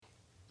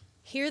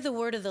Hear the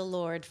word of the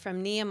Lord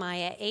from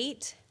Nehemiah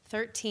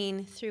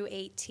 8:13 through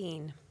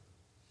 18.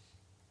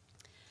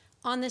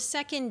 On the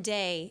second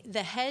day,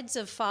 the heads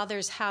of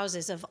fathers'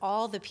 houses of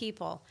all the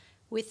people,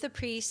 with the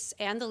priests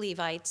and the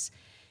Levites,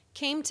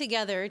 came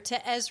together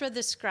to Ezra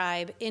the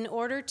scribe in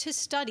order to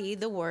study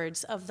the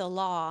words of the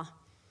law.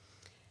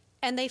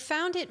 And they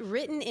found it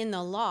written in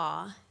the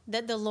law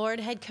that the Lord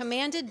had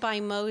commanded by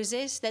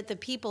Moses that the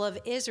people of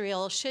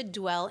Israel should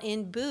dwell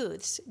in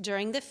booths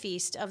during the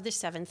feast of the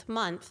 7th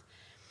month,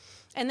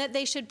 and that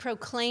they should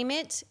proclaim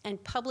it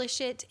and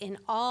publish it in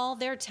all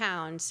their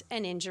towns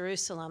and in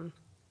Jerusalem.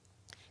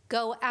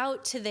 Go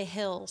out to the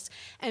hills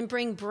and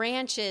bring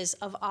branches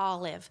of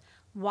olive,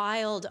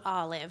 wild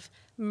olive,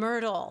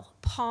 myrtle,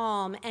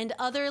 palm, and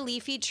other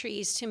leafy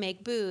trees to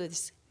make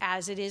booths,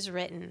 as it is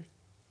written.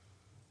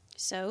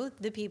 So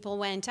the people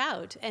went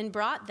out and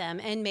brought them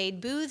and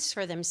made booths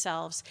for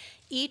themselves,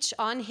 each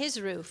on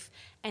his roof,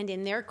 and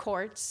in their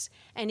courts,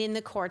 and in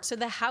the courts of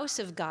the house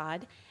of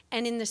God,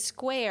 and in the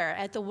square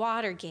at the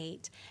water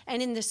gate,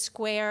 and in the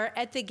square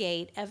at the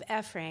gate of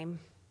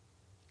Ephraim.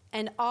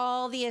 And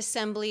all the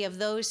assembly of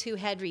those who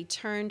had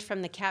returned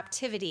from the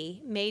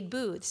captivity made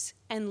booths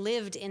and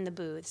lived in the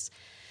booths.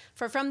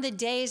 For from the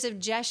days of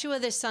Jeshua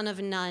the son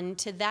of Nun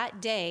to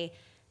that day,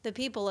 the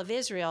people of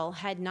Israel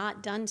had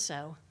not done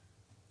so.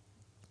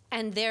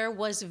 And there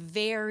was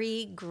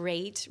very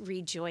great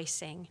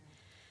rejoicing.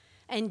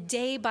 And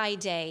day by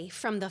day,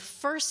 from the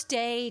first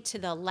day to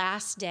the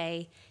last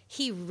day,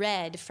 he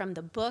read from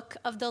the book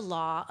of the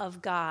law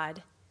of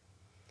God.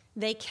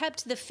 They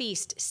kept the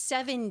feast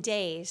 7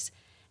 days,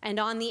 and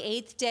on the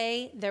 8th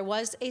day there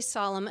was a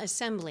solemn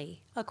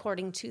assembly,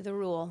 according to the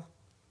rule.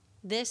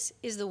 This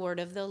is the word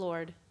of the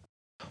Lord.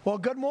 Well,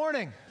 good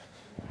morning.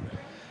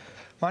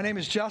 My name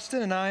is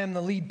Justin, and I am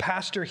the lead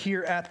pastor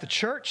here at the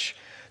church.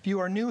 If you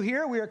are new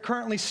here, we are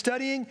currently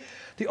studying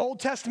the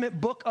Old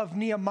Testament book of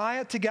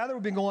Nehemiah together.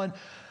 We've been going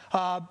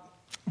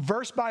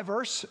verse by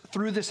verse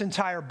through this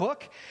entire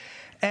book.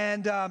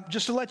 And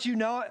just to let you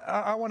know,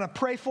 I want to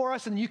pray for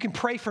us, and you can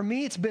pray for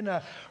me. It's been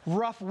a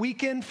rough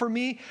weekend for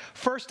me.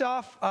 First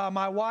off,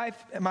 my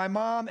wife, and my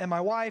mom, and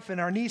my wife,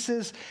 and our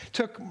nieces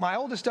took my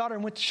oldest daughter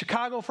and went to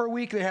Chicago for a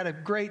week. They had a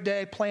great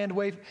day, planned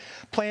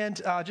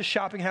just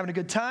shopping, having a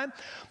good time.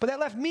 But that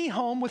left me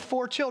home with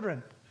 4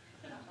 children.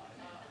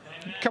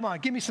 Come on,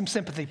 give me some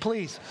sympathy,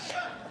 please.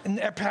 And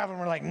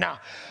we're like, nah.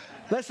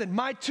 Listen,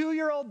 my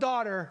 2-year-old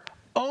daughter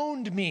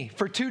owned me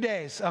for 2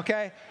 days,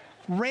 okay?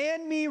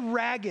 Ran me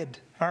ragged,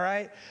 all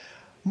right?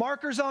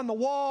 Markers on the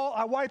wall,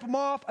 I wipe them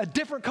off. A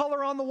different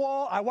color on the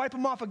wall, I wipe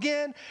them off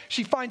again.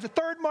 She finds a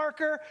third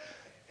marker.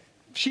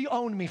 She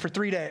owned me for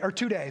 3 days, or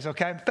 2 days,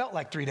 okay? Felt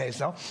like 3 days,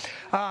 though.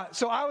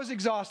 So I was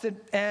exhausted,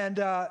 and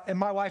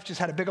my wife just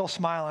had a big old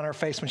smile on her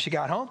face when she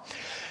got home.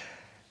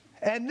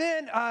 And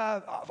then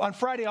on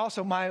Friday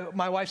also,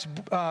 my wife's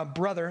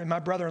brother and my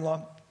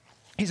brother-in-law,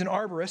 he's an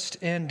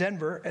arborist in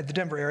Denver, at the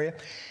Denver area,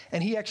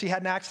 and he actually had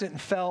an accident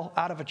and fell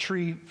out of a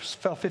tree,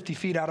 fell 50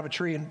 feet out of a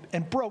tree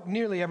and broke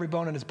nearly every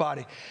bone in his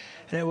body.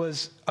 And it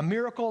was a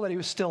miracle that he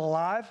was still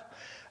alive.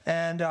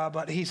 And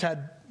but he's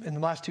had, in the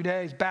last 2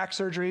 days, back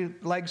surgery,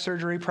 leg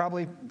surgery,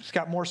 probably he's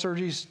got more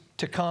surgeries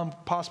to come,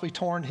 possibly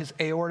torn his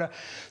aorta.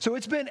 So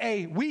it's been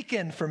a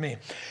weekend for me.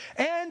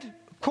 And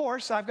of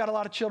course, I've got a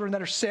lot of children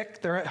that are sick.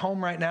 They're at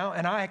home right now,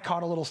 and I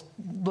caught a little,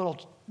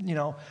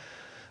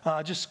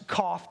 just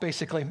cough,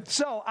 basically.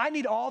 So I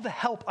need all the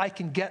help I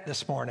can get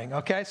this morning,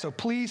 okay? So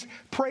please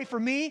pray for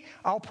me.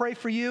 I'll pray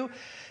for you,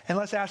 and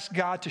let's ask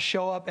God to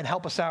show up and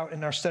help us out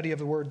in our study of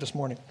the Word this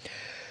morning.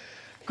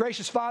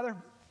 Gracious Father,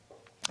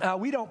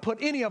 we don't put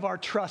any of our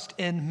trust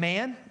in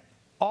man.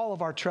 All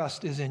of our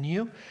trust is in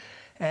you.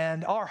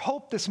 And our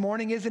hope this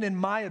morning isn't in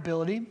my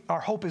ability. Our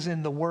hope is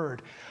in the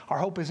Word. Our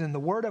hope is in the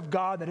Word of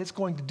God, that it's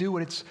going to do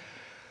what it's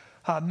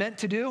meant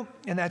to do,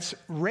 and that's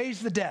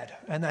raise the dead,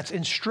 and that's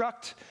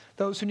instruct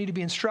those who need to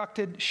be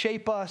instructed,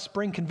 shape us,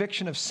 bring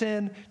conviction of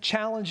sin,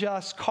 challenge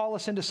us, call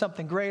us into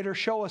something greater,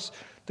 show us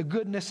the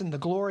goodness and the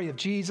glory of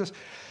Jesus.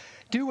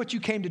 Do what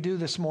you came to do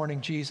this morning,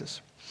 Jesus.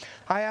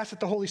 I ask that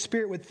the Holy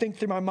Spirit would think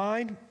through my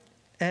mind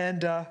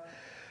and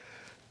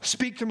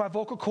speak through my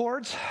vocal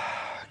cords.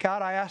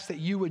 God, I ask that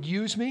you would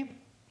use me.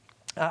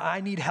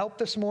 I need help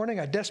this morning.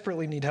 I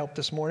desperately need help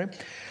this morning.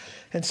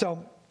 And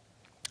so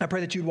I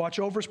pray that you'd watch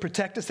over us,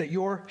 protect us, that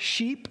your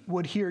sheep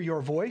would hear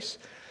your voice,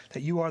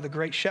 that you are the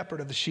great shepherd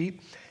of the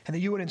sheep, and that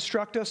you would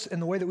instruct us in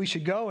the way that we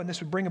should go, and this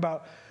would bring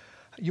about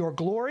your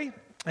glory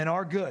and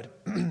our good.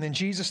 In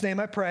Jesus' name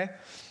I pray.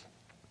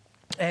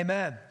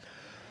 Amen.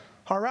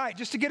 All right,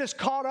 just to get us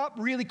caught up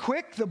really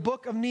quick, the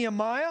book of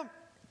Nehemiah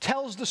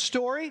tells the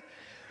story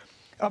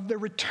of the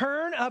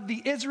return of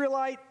the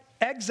Israelite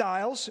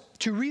exiles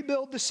to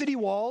rebuild the city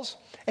walls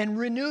and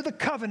renew the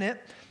covenant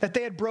that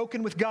they had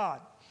broken with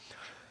God.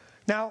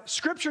 Now,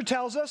 Scripture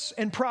tells us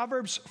in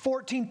Proverbs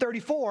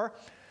 14:34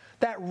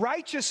 that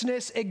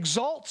righteousness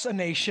exalts a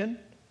nation,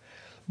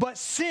 but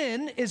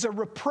sin is a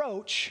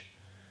reproach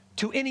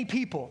to any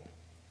people.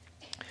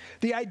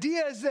 The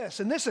idea is this,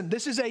 and listen,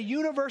 this is a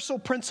universal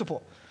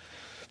principle.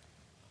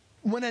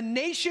 When a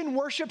nation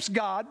worships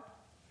God,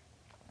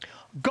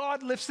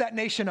 God lifts that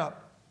nation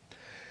up.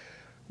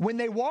 When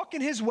they walk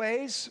in his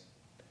ways,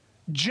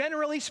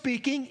 generally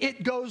speaking,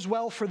 it goes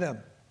well for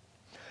them.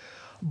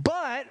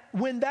 But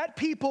when that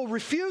people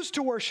refuse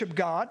to worship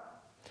God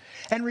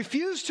and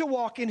refuse to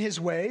walk in his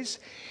ways,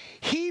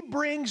 he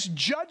brings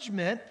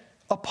judgment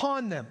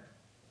upon them.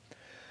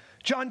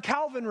 John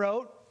Calvin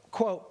wrote,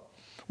 quote,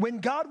 "When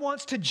God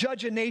wants to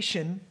judge a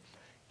nation,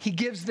 he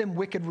gives them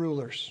wicked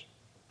rulers."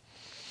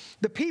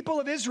 The people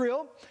of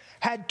Israel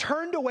had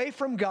turned away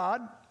from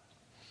God.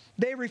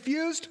 They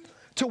refused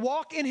to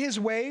walk in his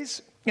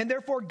ways, and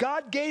therefore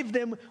God gave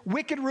them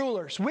wicked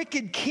rulers,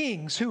 wicked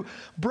kings who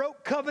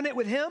broke covenant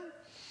with him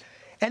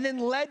and then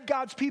led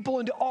God's people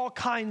into all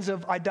kinds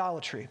of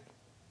idolatry.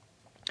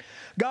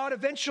 God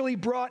eventually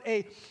brought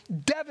a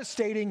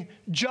devastating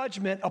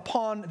judgment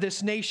upon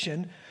this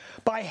nation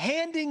by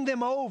handing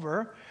them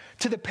over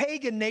to the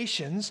pagan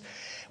nations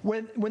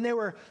when they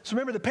were, so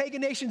remember the pagan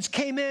nations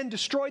came in,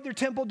 destroyed their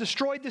temple,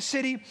 destroyed the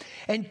city,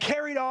 and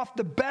carried off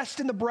the best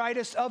and the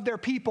brightest of their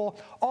people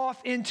off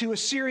into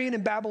Assyrian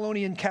and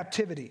Babylonian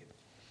captivity.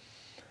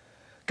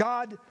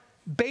 God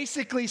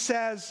basically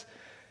says,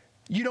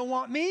 you don't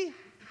want me?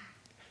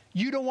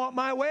 You don't want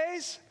my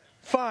ways?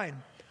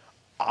 Fine.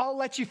 I'll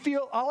let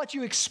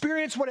you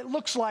experience what it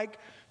looks like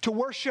to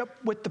worship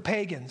with the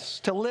pagans,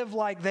 to live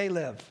like they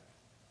live.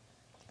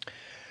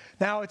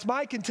 Now, it's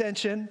my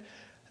contention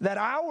that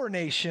our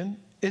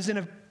nation is in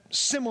a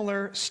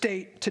similar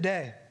state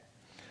today.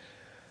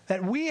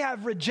 That we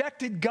have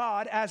rejected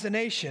God as a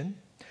nation,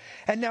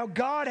 and now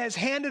God has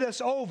handed us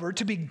over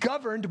to be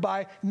governed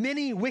by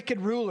many wicked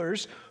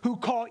rulers who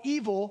call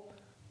evil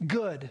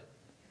good.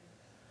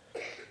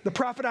 The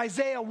prophet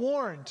Isaiah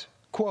warned,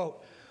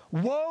 quote,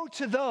 "Woe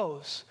to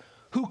those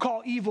who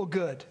call evil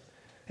good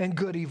and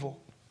good evil,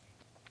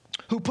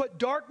 who put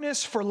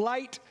darkness for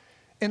light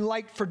and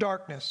light for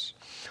darkness,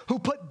 who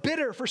put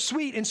bitter for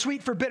sweet and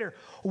sweet for bitter.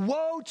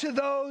 Woe to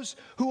those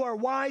who are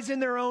wise in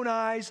their own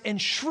eyes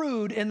and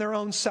shrewd in their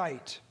own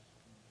sight."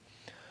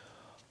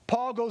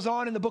 Paul goes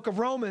on in the book of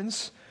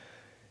Romans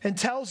and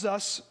tells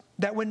us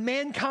that when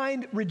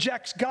mankind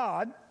rejects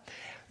God,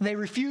 they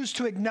refuse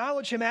to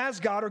acknowledge him as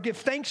God or give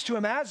thanks to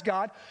him as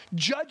God,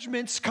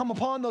 judgments come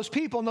upon those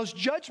people, and those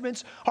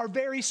judgments are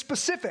very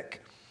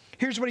specific.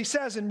 Here's what he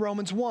says in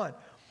Romans 1.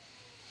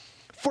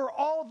 "For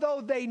although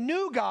they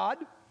knew God,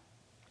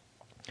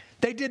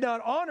 they did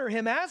not honor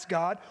him as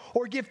God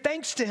or give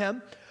thanks to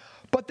him,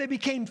 but they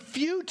became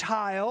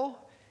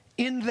futile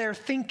in their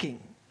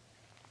thinking."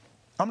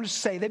 I'm going to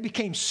say they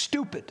became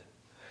stupid.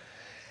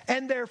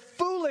 "And their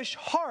foolish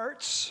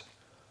hearts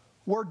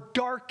were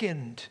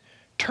darkened,"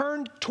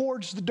 turned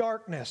towards the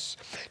darkness.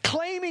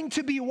 "Claiming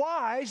to be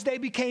wise, they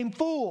became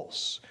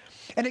fools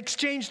and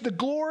exchanged the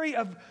glory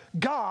of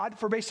God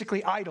for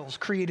basically idols,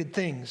 created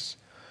things."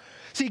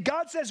 See,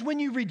 God says when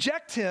you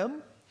reject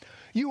him,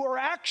 you are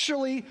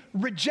actually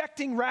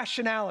rejecting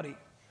rationality.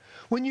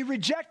 When you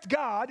reject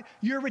God,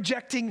 you're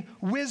rejecting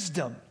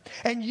wisdom,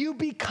 and you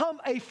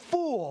become a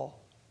fool.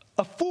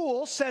 A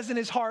fool says in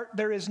his heart,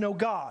 there is no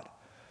God.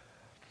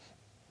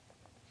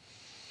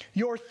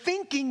 Your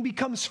thinking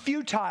becomes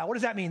futile. What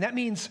does that mean? That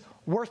means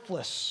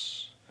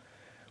worthless,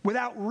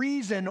 without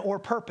reason or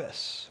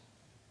purpose.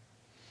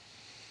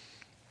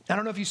 I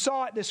don't know if you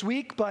saw it this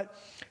week, but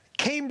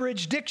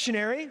Cambridge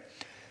Dictionary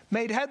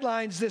made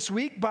headlines this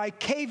week by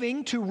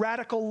caving to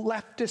radical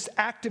leftist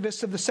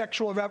activists of the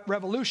sexual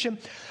revolution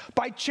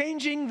by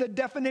changing the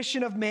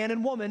definition of man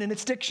and woman in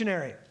its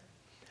dictionary.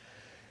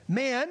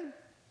 Man,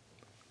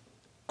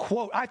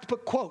 quote, I have to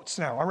put quotes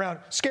now around,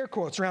 scare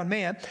quotes around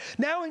man,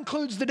 now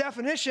includes the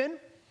definition,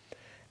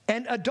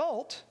 an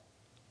adult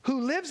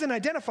who lives and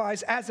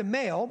identifies as a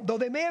male, though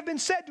they may have been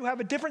said to have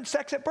a different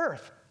sex at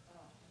birth.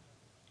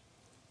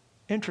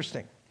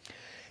 Interesting.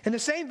 In the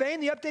same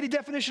vein, the updated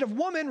definition of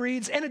woman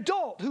reads, an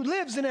adult who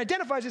lives and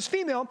identifies as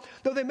female,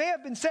 though they may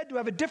have been said to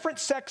have a different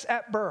sex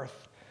at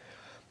birth.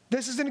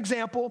 This is an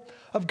example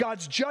of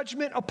God's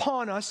judgment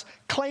upon us,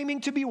 claiming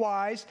to be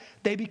wise,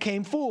 they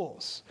became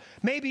fools.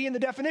 Maybe in the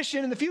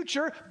definition in the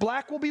future,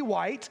 black will be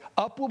white,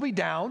 up will be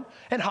down,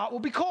 and hot will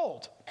be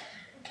cold.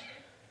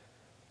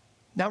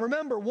 Now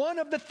remember, one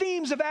of the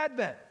themes of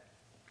Advent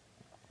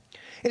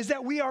is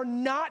that we are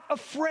not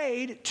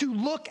afraid to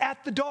look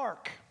at the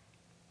dark.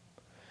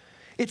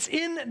 It's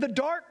in the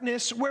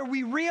darkness where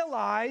we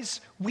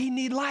realize we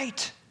need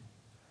light.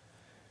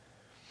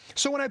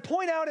 So when I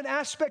point out an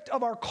aspect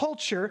of our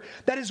culture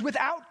that is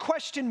without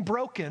question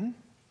broken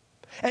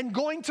and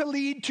going to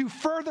lead to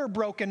further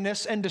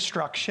brokenness and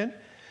destruction,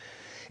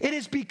 it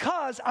is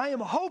because I am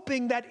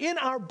hoping that in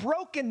our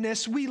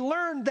brokenness we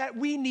learn that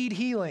we need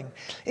healing.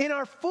 In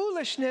our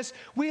foolishness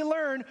we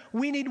learn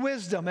we need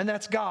wisdom, and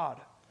that's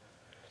God.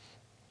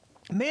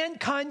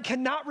 Mankind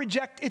cannot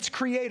reject its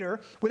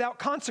creator without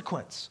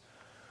consequence.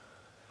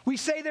 We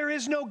say there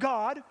is no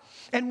God,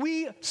 and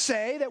we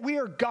say that we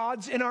are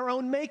gods in our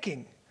own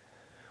making.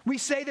 We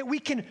say that we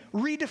can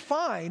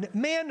redefine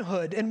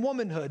manhood and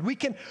womanhood. We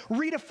can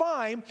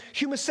redefine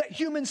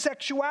human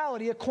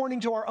sexuality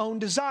according to our own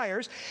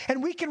desires,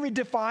 and we can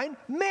redefine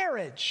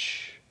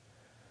marriage.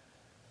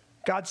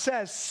 God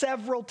says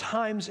several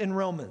times in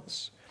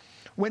Romans,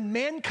 when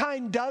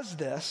mankind does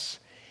this,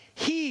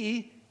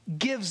 he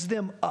gives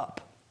them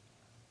up.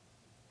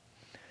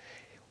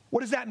 What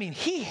does that mean?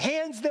 He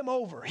hands them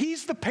over.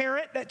 He's the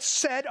parent that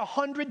said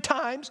 100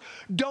 times,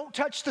 don't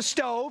touch the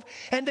stove.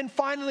 And then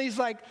finally he's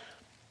like,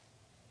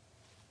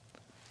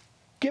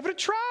 give it a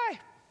try.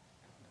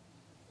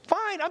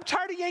 Fine, I'm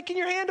tired of yanking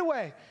your hand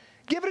away.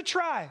 Give it a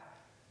try.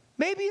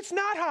 Maybe it's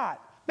not hot.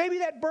 Maybe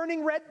that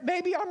burning red,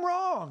 maybe I'm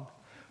wrong,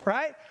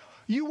 right?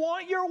 You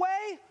want your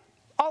way?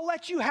 I'll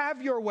let you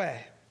have your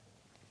way.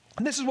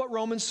 And this is what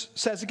Romans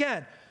says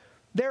again.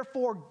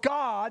 Therefore,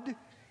 God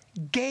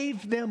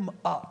gave them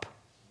up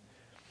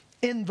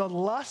in the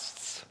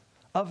lusts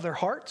of their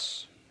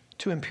hearts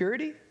to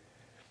impurity,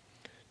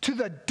 to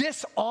the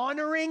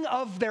dishonoring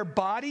of their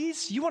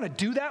bodies. You want to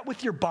do that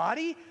with your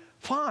body?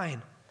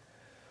 Fine.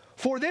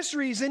 For this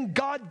reason,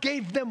 God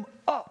gave them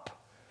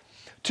up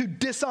to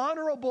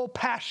dishonorable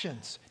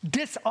passions.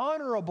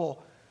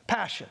 Dishonorable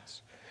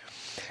passions.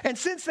 And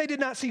since they did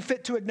not see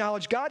fit to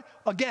acknowledge God,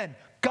 again,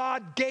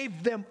 God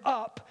gave them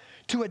up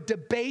to a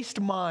debased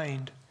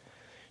mind,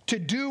 to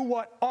do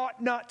what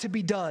ought not to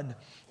be done.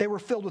 They were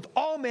filled with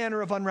all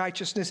manner of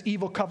unrighteousness,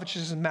 evil,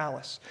 covetousness, and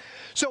malice.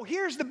 So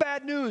here's the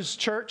bad news,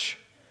 church.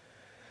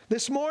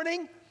 This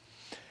morning,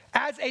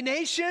 as a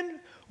nation,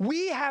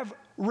 we have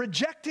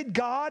rejected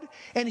God,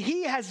 and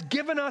He has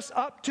given us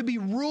up to be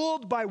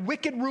ruled by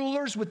wicked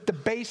rulers with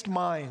debased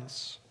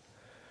minds,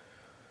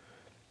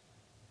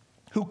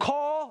 who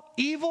call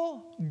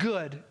evil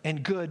good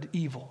and good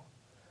evil.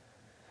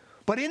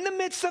 But in the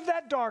midst of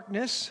that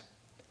darkness,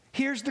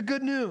 here's the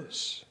good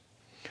news.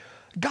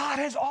 God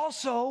has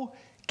also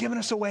given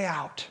us a way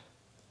out.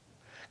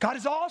 God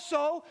has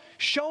also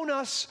shown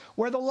us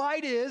where the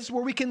light is,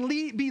 where we can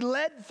be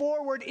led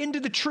forward into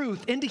the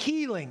truth, into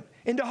healing,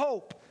 into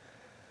hope.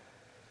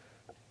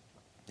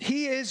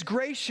 He is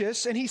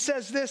gracious, and he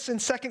says this in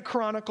 2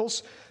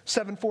 Chronicles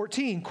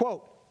 7:14,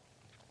 quote,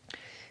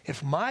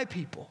 if my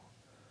people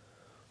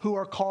who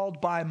are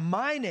called by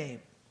my name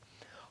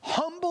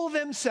humble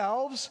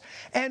themselves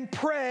and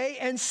pray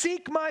and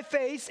seek my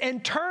face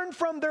and turn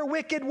from their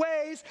wicked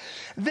ways,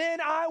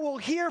 then I will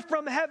hear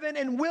from heaven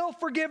and will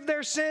forgive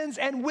their sins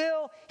and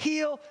will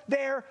heal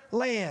their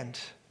land.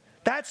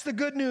 That's the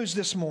good news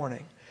this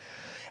morning.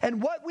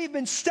 And what we've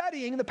been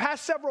studying the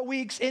past several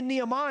weeks in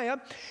Nehemiah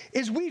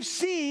is we've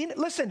seen,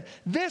 listen,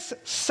 this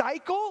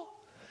cycle,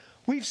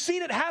 we've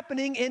seen it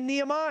happening in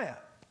Nehemiah.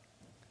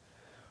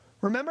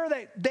 Remember,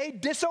 they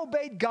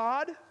disobeyed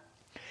God,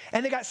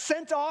 and they got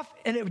sent off,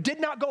 and it did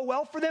not go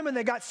well for them, and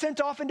they got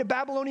sent off into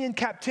Babylonian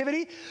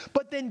captivity.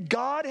 But then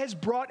God has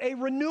brought a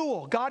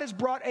renewal. God has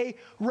brought a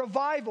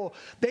revival.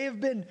 They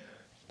have been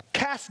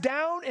cast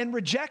down and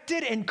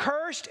rejected and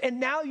cursed, and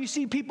now you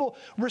see people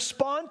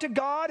respond to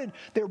God, and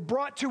they're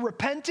brought to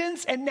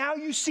repentance, and now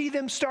you see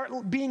them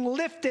start being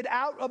lifted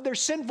out of their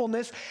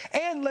sinfulness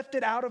and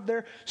lifted out of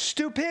their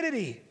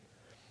stupidity.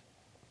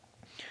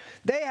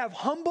 They have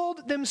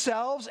humbled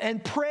themselves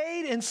and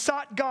prayed and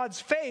sought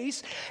God's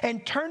face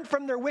and turned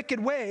from their wicked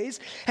ways,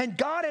 and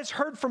God has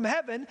heard from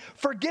heaven,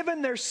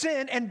 forgiven their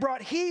sin, and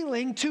brought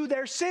healing to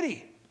their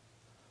city.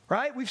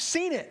 Right? We've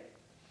seen it.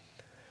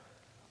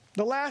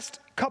 The last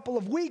couple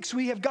of weeks,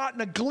 we have gotten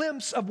a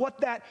glimpse of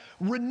what that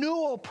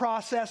renewal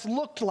process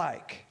looked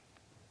like.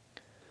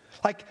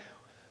 Like,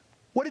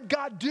 what did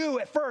God do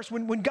at first?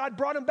 When God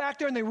brought them back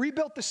there and they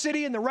rebuilt the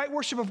city and the right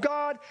worship of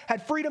God,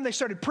 had freedom, they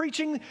started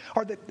preaching,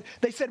 or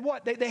they said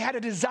what? They had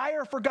a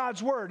desire for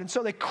God's word. And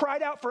so they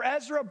cried out for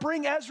Ezra,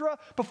 bring Ezra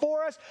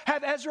before us,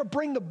 have Ezra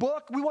bring the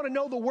book. We want to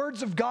know the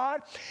words of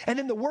God. And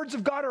then the words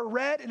of God are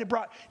read, and it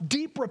brought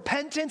deep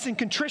repentance and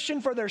contrition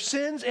for their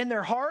sins in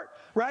their heart,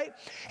 right?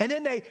 And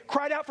then they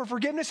cried out for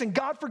forgiveness, and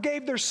God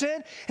forgave their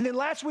sin. And then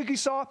last week we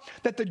saw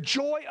that the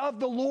joy of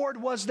the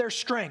Lord was their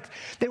strength.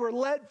 They were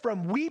led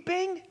from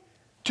weeping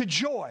to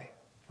joy,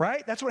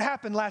 right? That's what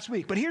happened last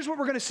week. But here's what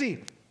we're going to see.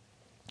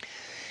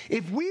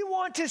 If we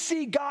want to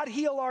see God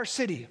heal our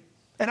city,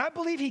 and I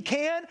believe He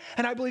can,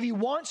 and I believe He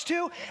wants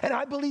to, and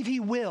I believe He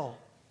will,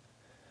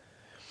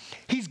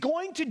 He's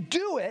going to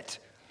do it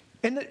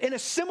in a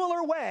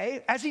similar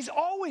way as He's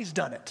always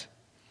done it.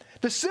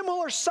 The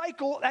similar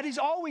cycle that He's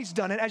always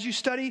done it as you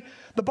study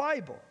the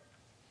Bible.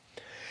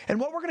 And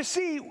what we're going to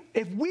see,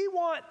 if we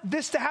want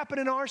this to happen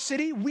in our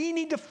city, we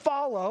need to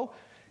follow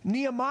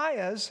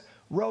Nehemiah's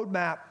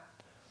roadmap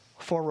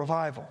for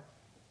revival.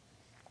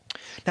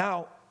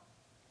 Now,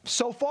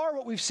 so far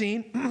what we've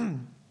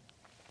seen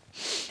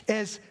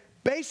is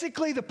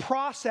basically the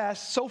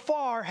process so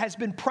far has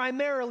been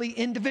primarily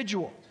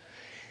individual.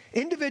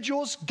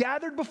 Individuals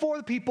gathered before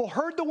the people,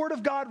 heard the word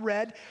of God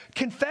read,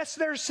 confessed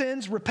their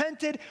sins,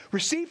 repented,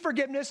 received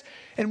forgiveness,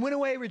 and went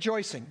away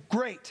rejoicing.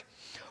 Great.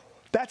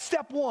 That's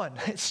step one.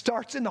 It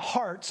starts in the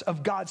hearts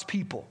of God's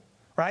people.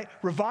 Right?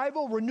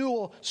 Revival,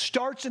 renewal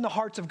starts in the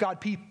hearts of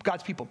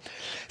God's people.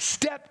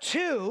 Step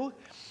two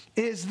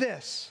is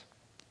this.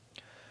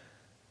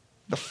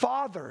 The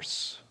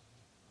fathers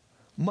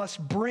must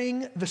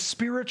bring the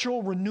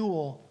spiritual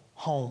renewal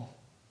home.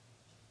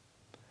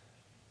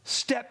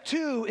 step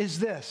 2 is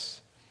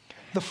this: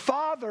 the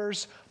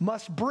fathers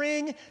must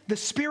bring the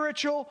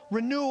spiritual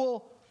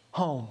renewal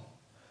home.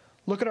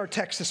 Look at our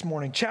text this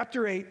morning,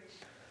 chapter 8,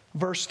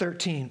 verse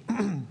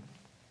 13.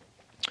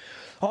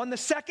 On the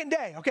second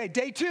day, okay,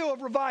 day 2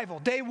 of revival.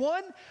 Day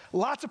 1,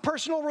 lots of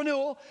personal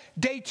renewal.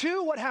 Day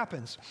 2, what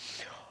happens?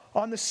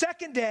 On the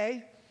second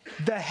day,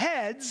 the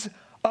heads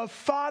of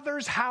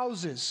fathers'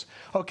 houses,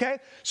 okay?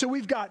 So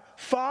we've got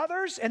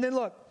fathers, and then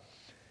look,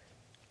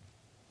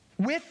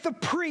 with the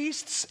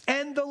priests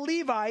and the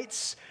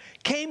Levites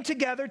came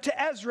together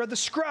to Ezra the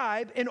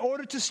scribe in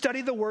order to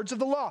study the words of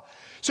the law.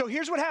 So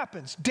here's what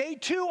happens. Day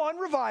 2 on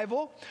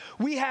revival,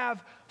 we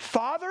have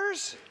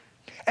fathers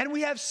and we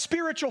have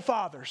spiritual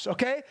fathers,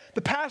 okay?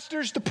 The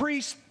pastors, the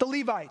priests, the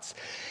Levites.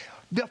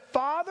 The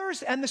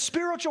fathers and the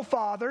spiritual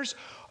fathers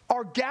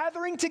are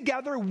gathering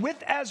together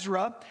with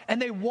Ezra,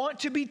 and they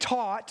want to be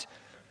taught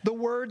the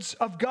words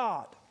of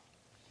God.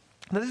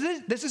 Now,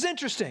 this is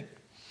interesting.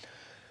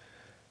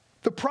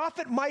 The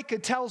prophet Micah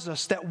tells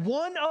us that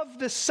one of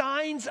the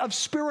signs of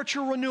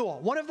spiritual renewal,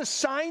 one of the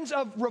signs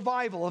of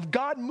revival, of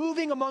God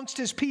moving amongst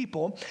his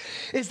people,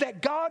 is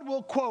that God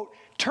will, quote,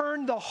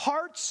 turn the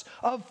hearts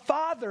of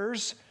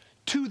fathers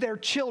to their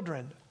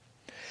children,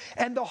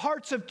 and the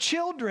hearts of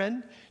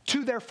children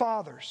to their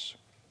fathers.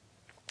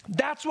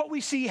 That's what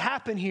we see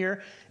happen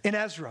here in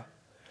Ezra.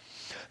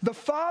 The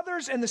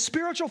fathers and the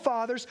spiritual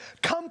fathers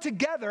come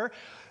together,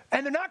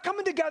 and they're not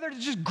coming together to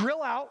just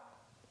grill out.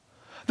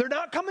 They're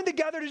not coming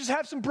together to just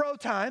have some bro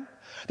time.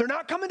 They're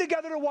not coming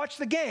together to watch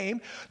the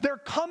game. They're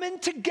coming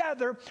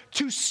together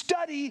to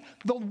study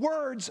the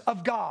words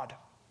of God.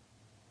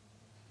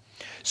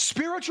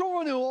 Spiritual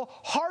renewal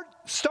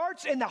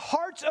starts in the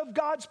hearts of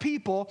God's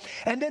people,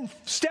 and then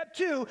step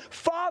 2,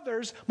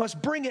 fathers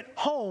must bring it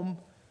home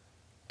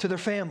to their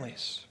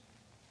families.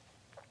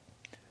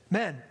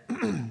 Men,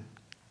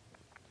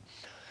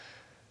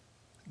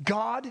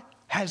 God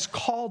has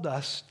called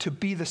us to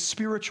be the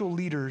spiritual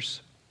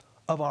leaders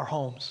of our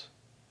homes.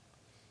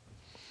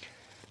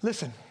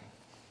 Listen,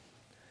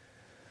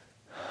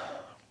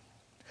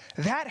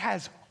 that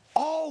has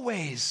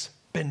always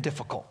been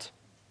difficult.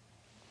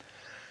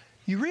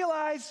 You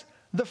realize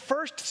the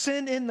first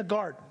sin in the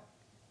garden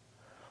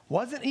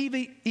wasn't Eve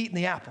eating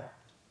the apple.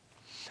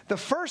 The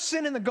first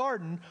sin in the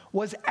garden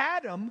was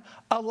Adam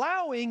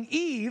allowing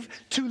Eve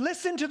to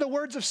listen to the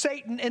words of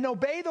Satan and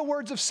obey the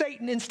words of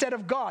Satan instead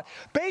of God.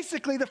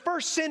 Basically, the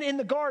first sin in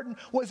the garden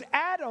was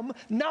Adam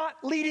not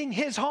leading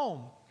his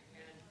home.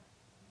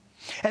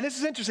 And this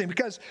is interesting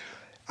because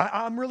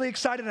I'm really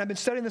excited, and I've been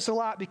studying this a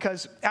lot,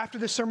 because after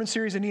this sermon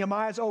series in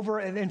Nehemiah is over,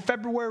 and in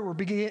February we're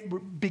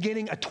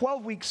beginning a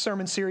 12-week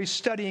sermon series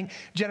studying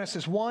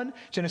Genesis 1,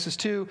 Genesis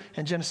 2,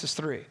 and Genesis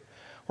 3.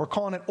 We're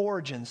calling it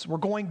Origins. We're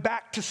going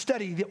back to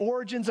study the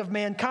origins of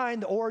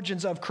mankind, the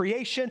origins of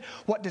creation.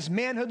 What does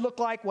manhood look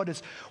like? What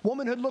does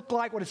womanhood look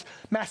like? What does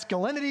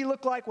masculinity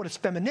look like? What does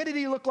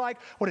femininity look like?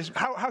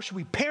 How should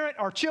we parent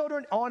our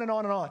children? On and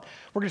on and on.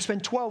 We're going to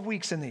spend 12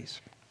 weeks in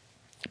these.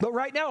 But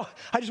right now,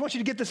 I just want you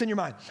to get this in your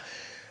mind.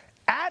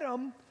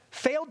 Adam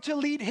failed to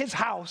lead his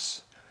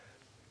house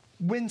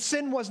when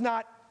sin was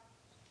not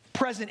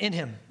present in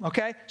him,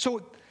 okay?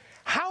 So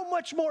how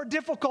much more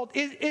difficult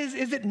is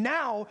it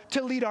now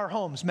to lead our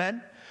homes,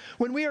 men?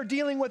 When we are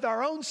dealing with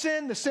our own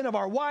sin, the sin of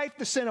our wife,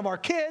 the sin of our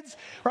kids,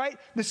 right?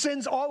 The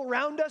sins all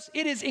around us,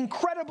 it is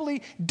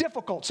incredibly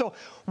difficult. So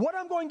what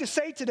I'm going to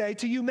say today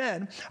to you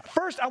men,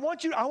 first I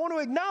want to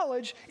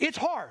acknowledge it's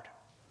hard,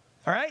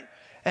 all right?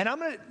 And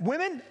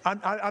women,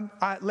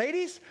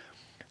 ladies,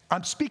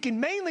 I'm speaking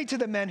mainly to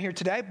the men here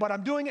today, but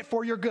I'm doing it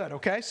for your good,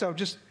 okay? So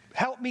just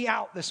help me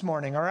out this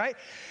morning, all right?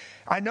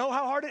 I know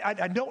how hard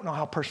I don't know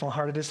how personal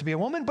hard it is to be a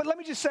woman, but let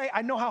me just say,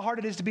 I know how hard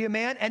it is to be a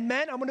man. And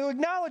men, I'm going to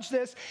acknowledge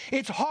this.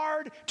 It's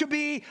hard to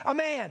be a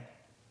man.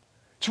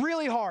 It's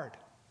really hard.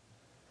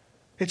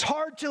 It's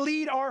hard to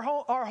lead our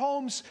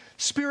homes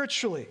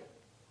spiritually.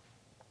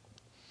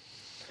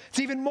 It's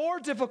even more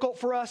difficult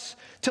for us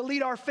to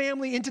lead our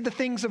family into the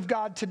things of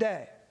God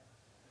today.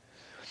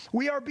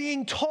 We are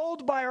being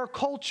told by our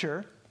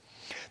culture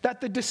that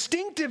the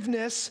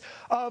distinctiveness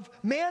of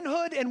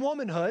manhood and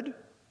womanhood,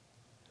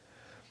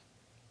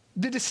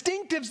 the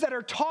distinctives that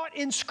are taught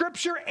in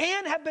Scripture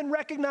and have been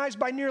recognized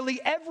by nearly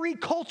every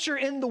culture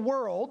in the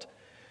world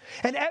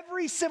and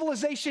every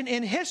civilization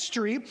in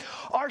history,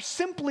 are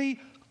simply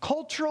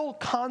cultural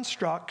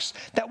constructs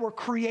that were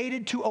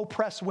created to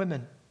oppress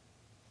women.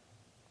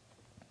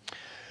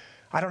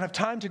 I don't have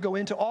time to go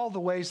into all the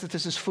ways that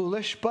this is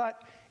foolish,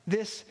 but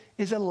this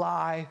is a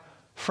lie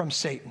from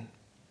Satan.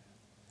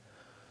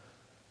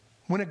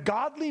 When a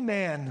godly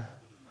man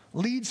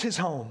leads his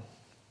home,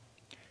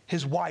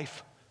 his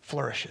wife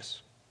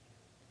flourishes.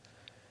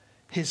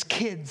 His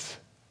kids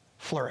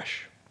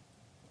flourish.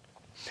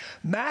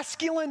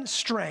 Masculine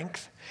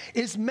strength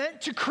is meant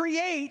to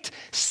create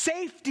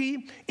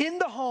safety in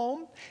the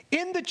home,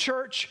 in the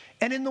church,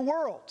 and in the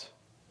world.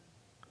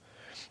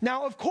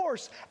 Now, of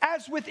course,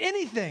 as with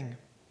anything,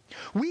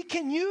 we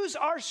can use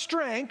our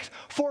strength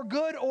for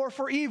good or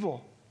for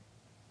evil.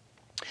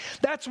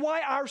 That's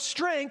why our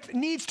strength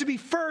needs to be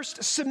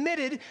first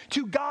submitted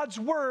to God's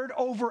word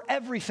over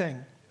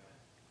everything.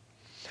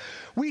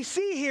 We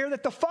see here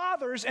that the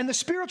fathers and the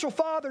spiritual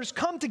fathers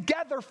come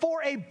together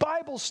for a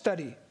Bible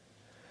study.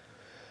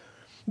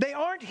 They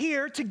aren't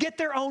here to get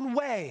their own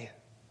way.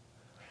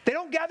 They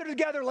don't gather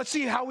together, let's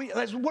see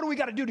what do we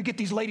got to do to get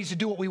these ladies to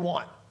do what we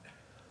want.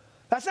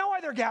 That's not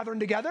why they're gathering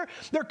together.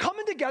 They're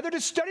coming together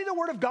to study the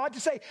Word of God, to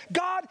say,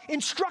 God,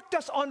 instruct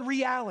us on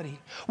reality.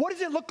 What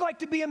does it look like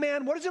to be a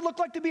man? What does it look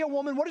like to be a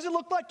woman? What does it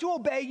look like to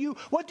obey you?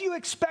 What do you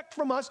expect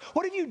from us?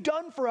 What have you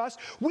done for us?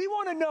 We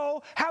want to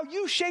know how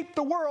you shape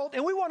the world,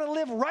 and we want to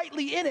live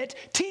rightly in it.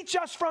 Teach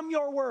us from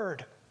your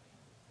Word.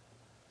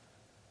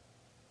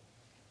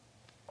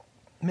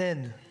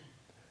 Men,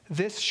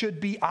 this should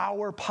be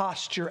our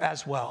posture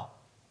as well.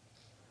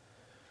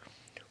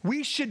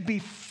 We should be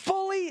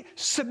fully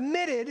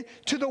submitted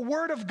to the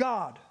Word of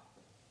God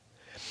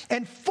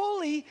and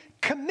fully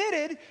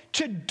committed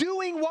to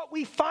doing what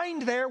we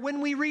find there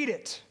when we read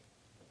it.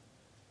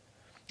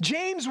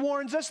 James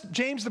warns us,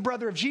 James the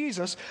brother of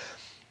Jesus,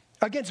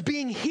 against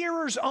being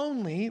hearers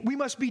only. We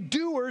must be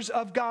doers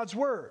of God's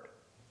Word.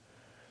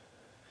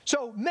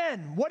 So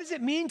men, what does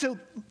it mean to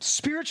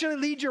spiritually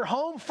lead your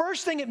home?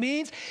 First thing it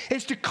means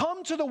is to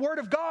come to the Word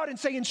of God and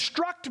say,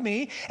 instruct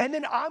me, and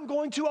then I'm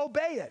going to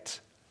obey it.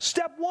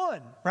 Step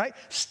one, right?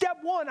 Step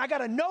one, I got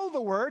to know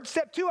the Word.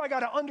 Step two, I got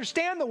to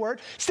understand the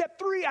Word. Step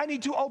three, I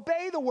need to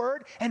obey the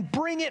Word and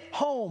bring it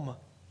home.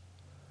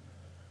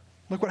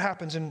 Look what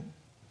happens in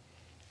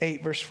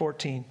 8 verse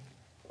 14.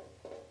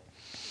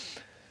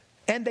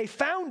 And they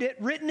found it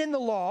written in the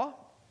law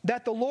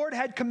that the Lord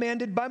had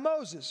commanded by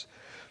Moses,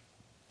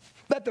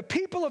 that the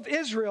people of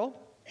Israel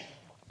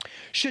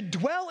should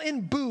dwell in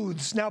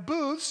booths. Now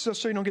booths,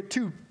 so you don't get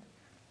too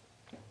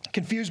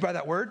confused by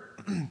that word,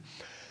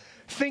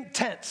 think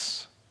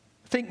tents.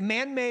 Think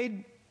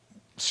man-made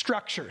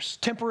structures,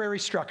 temporary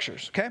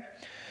structures, okay?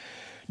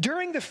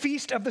 During the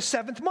feast of the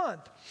 7th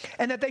month,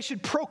 and that they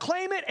should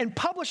proclaim it and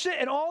publish it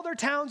in all their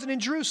towns and in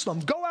Jerusalem.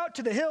 Go out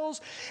to the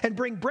hills and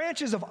bring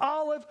branches of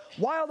olive,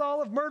 wild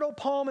olive, myrtle,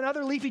 palm, and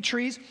other leafy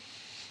trees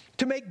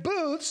to make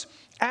booths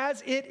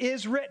as it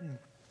is written.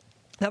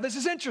 Now this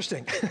is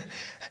interesting.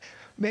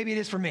 Maybe it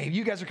is for me.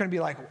 You guys are going to be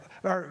like,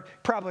 or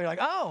probably like,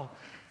 oh,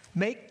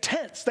 make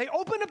tents. They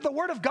opened up the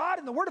Word of God,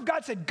 and the Word of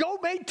God said, go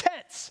make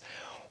tents.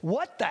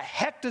 What the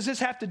heck does this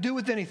have to do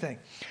with anything?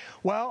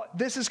 Well,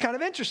 this is kind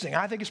of interesting.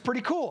 I think it's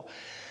pretty cool.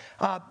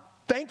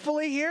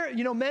 Thankfully here,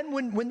 men,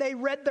 when they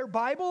read their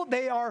Bible,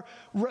 they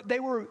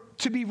were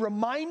to be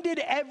reminded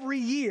every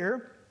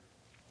year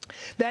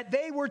that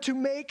they were to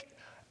make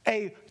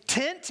a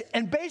tent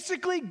and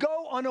basically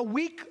go on a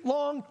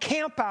week-long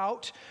camp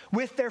out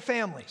with their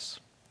families.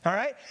 All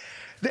right?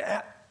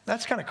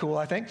 That's kind of cool,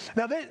 I think.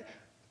 Now,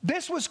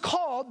 this was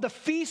called the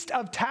Feast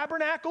of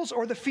Tabernacles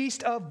or the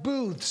Feast of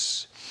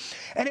Booths.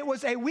 And it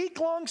was a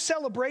week-long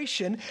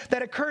celebration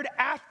that occurred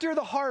after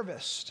the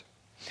harvest.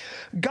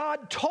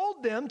 God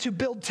told them to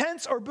build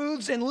tents or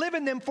booths and live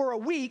in them for a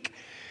week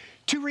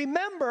to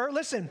remember,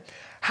 listen,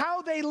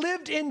 how they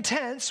lived in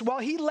tents while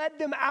he led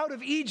them out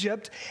of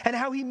Egypt and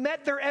how he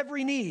met their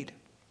every need.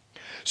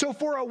 So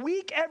for a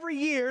week every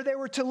year, they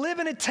were to live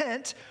in a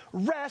tent,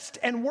 rest,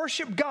 and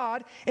worship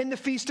God in the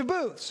Feast of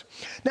Booths.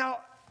 Now,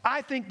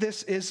 I think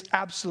this is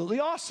absolutely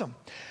awesome.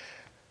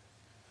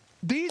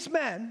 These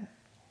men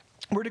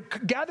were to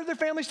gather their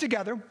families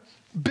together,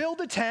 build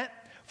a tent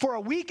for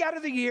a week out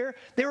of the year.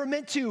 They were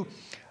meant to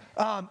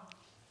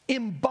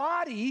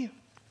embody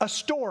a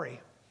story,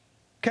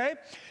 okay?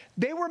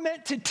 They were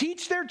meant to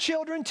teach their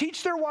children,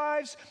 teach their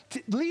wives,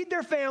 to lead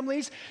their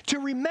families, to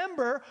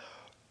remember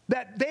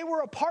that they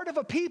were a part of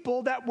a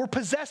people that were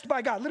possessed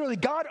by God. Literally,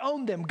 God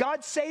owned them.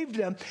 God saved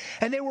them.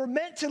 And they were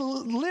meant to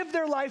live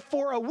their life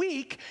for a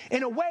week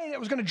in a way that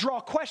was going to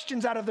draw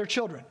questions out of their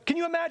children. Can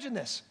you imagine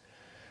this?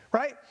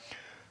 Right?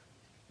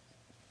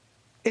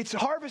 It's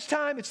harvest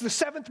time. It's the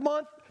 7th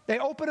month. They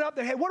open it up.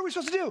 Hey, what are we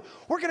supposed to do?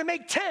 We're going to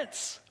make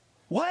tents.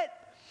 What?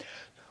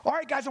 All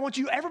right, guys, I want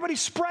you, everybody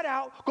spread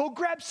out. Go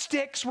grab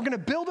sticks. We're going to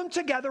build them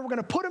together. We're going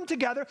to put them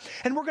together.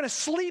 And we're going to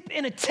sleep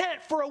in a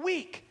tent for a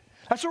week.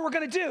 That's what we're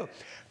going to do.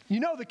 You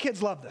know the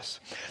kids love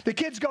this. The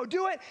kids go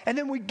do it, and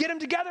then we get them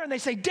together, and they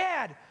say,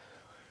 Dad,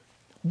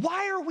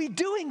 why are we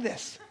doing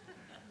this?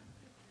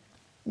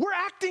 We're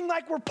acting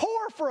like we're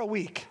poor for a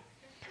week.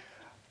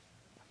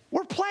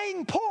 We're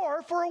playing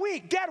poor for a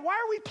week. Dad, why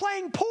are we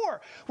playing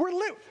poor?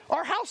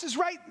 Our house is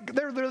right.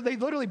 They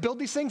literally build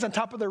these things on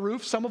top of their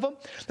roof, some of them.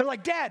 They're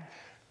like, Dad,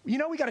 we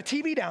got a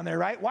TV down there,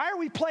 right? Why are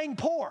we playing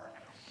poor?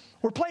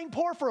 We're playing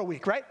poor for a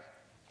week, right?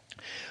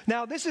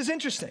 Now, this is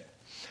interesting.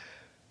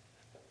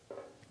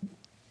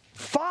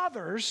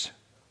 Fathers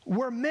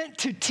were meant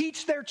to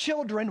teach their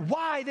children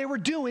why they were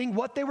doing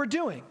what they were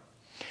doing.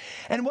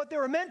 And what they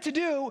were meant to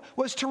do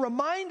was to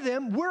remind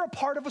them we're a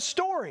part of a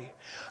story.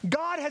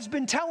 God has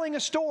been telling a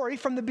story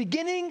from the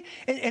beginning,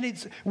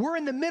 and we're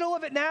in the middle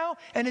of it now,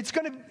 and it's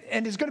going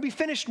to be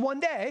finished one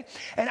day.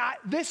 And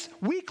this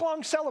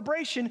week-long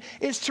celebration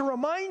is to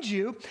remind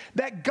you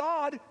that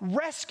God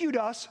rescued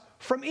us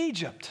from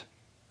Egypt.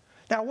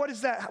 Now, what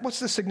is that? What's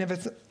the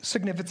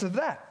significance of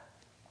that?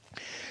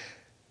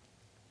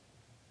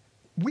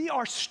 We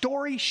are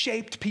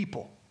story-shaped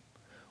people.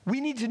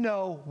 We need to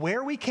know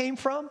where we came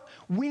from.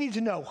 We need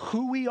to know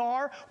who we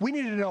are. We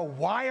need to know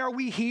why are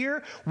we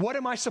here? What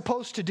am I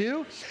supposed to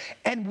do?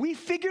 And we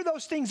figure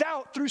those things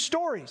out through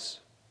stories,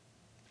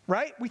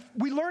 right?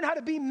 We learn how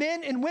to be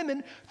men and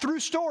women through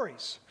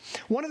stories.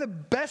 One of the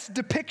best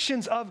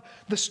depictions of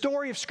the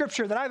story of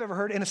Scripture that I've ever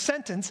heard in a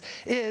sentence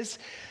is,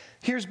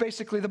 here's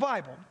basically the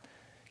Bible.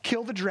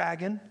 Kill the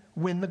dragon,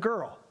 win the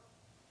girl.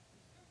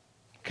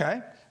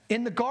 Okay?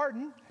 In the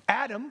garden,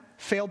 Adam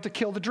failed to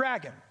kill the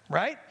dragon,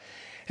 right?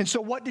 And so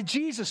what did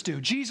Jesus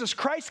do? Jesus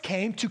Christ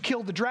came to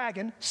kill the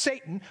dragon,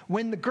 Satan,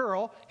 win the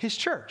girl, his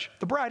church,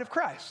 the bride of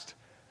Christ,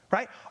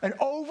 right? And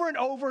over and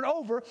over and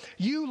over,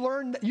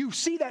 you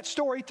see that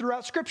story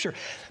throughout Scripture.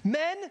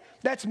 Men,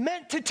 that's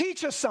meant to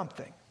teach us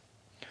something.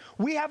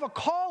 We have a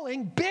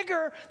calling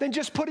bigger than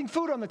just putting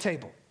food on the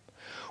table.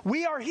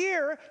 We are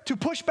here to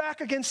push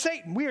back against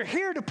Satan. We are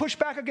here to push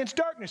back against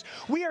darkness.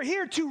 We are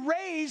here to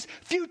raise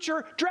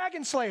future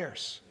dragon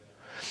slayers.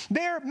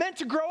 They're meant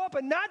to grow up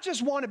and not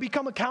just want to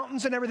become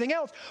accountants and everything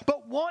else,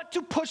 but want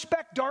to push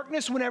back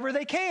darkness whenever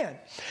they can.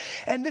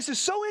 And this is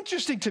so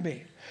interesting to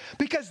me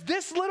because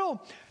this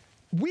little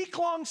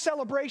week-long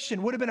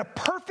celebration would have been a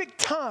perfect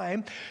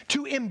time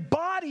to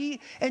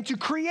embody and to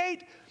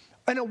create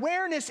an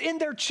awareness in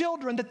their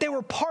children that they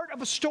were part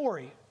of a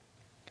story.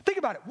 Think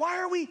about it. Why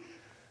are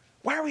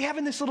we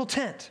having this little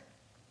tent?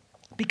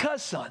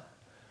 Because, son,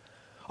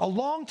 a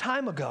long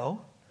time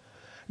ago,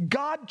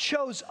 God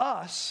chose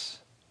us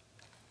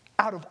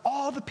out of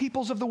all the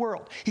peoples of the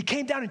world. He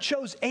came down and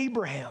chose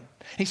Abraham.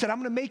 He said, I'm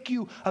going to make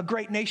you a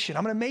great nation.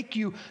 I'm going to make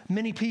you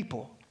many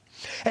people.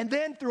 And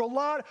then through a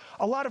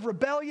lot of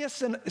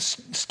rebellious and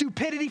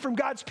stupidity from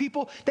God's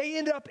people, they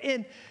ended up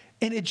in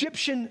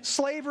Egyptian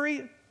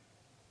slavery.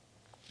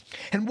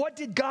 And what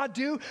did God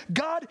do?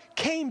 God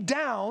came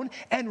down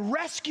and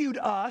rescued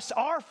us,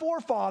 our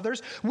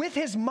forefathers, with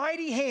his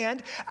mighty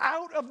hand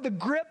out of the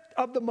grip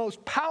of the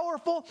most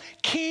powerful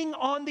king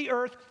on the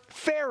earth,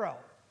 Pharaoh.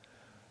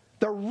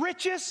 The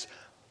richest,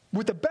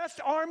 with the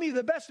best army,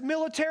 the best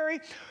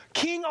military,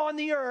 king on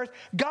the earth.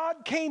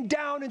 God came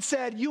down and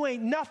said, you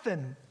ain't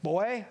nothing,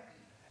 boy,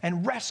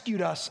 and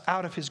rescued us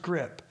out of his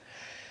grip.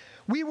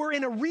 We were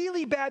in a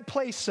really bad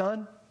place,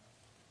 son.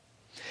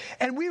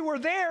 And we were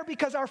there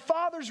because our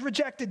fathers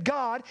rejected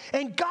God,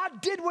 and God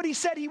did what he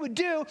said he would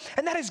do,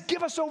 and that is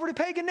give us over to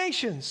pagan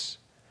nations.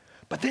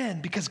 But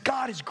then, because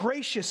God is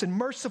gracious and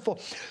merciful,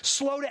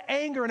 slow to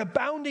anger and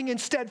abounding in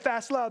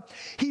steadfast love,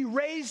 he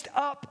raised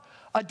up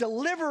a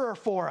deliverer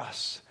for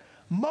us.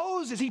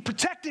 Moses, he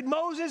protected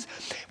Moses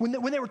when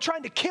they were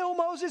trying to kill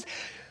Moses.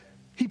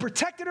 He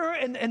protected her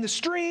in the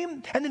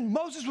stream, and then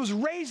Moses was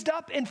raised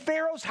up in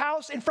Pharaoh's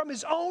house, and from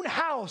his own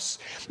house,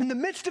 in the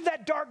midst of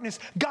that darkness,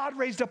 God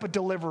raised up a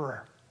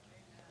deliverer.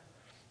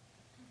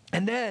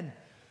 And then,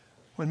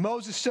 when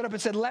Moses stood up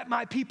and said, let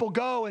my people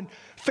go, and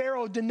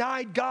Pharaoh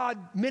denied God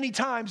many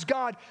times,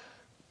 God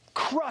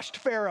crushed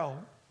Pharaoh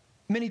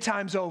many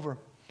times over.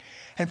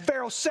 And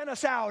Pharaoh sent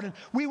us out, and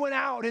we went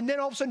out, and then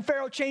all of a sudden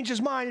Pharaoh changed his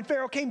mind, and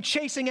Pharaoh came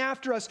chasing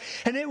after us,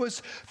 and it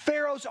was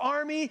Pharaoh's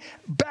army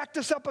backed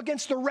us up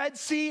against the Red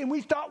Sea, and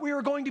we thought we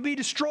were going to be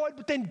destroyed,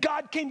 but then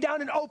God came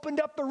down and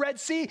opened up the Red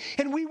Sea,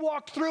 and we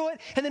walked through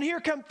it, and then here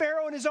come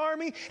Pharaoh and his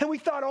army, and we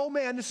thought, oh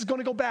man, this is going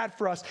to go bad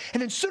for us.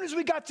 And then as soon as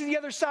we got to the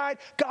other side,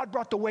 God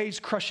brought the waves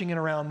crushing in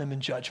around them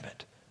in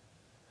judgment.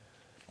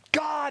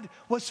 God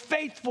was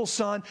faithful,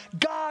 son.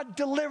 God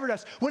delivered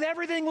us. When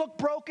everything looked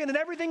broken and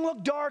everything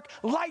looked dark,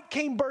 light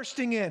came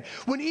bursting in.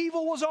 When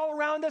evil was all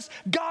around us,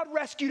 God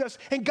rescued us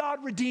and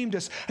God redeemed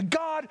us.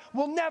 God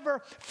will never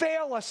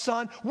fail us,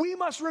 son. We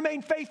must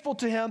remain faithful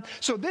to him.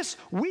 So this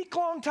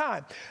week-long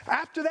time,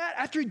 after that,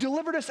 after he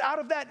delivered us out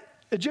of that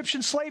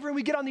Egyptian slavery and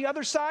we get on the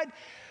other side,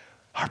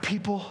 our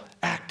people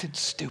acted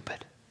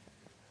stupid.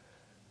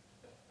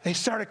 They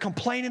started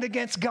complaining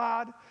against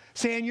God,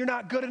 saying, you're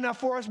not good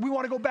enough for us. We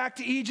want to go back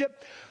to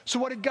Egypt. So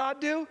what did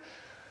God do?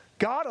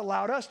 God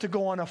allowed us to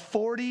go on a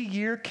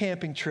 40-year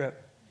camping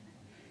trip.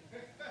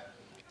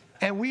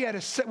 And we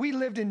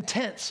lived in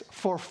tents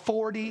for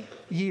 40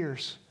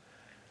 years.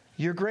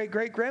 Your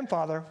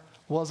great-great-grandfather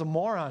was a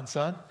moron,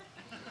 son.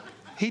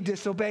 He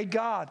disobeyed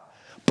God.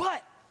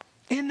 But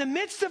in the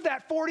midst of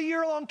that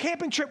 40-year-long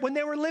camping trip, when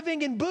they were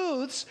living in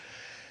booths,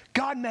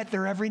 God met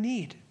their every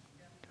need.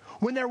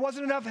 When there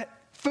wasn't enough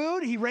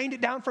food, he rained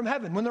it down from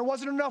heaven. When there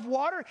wasn't enough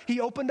water, he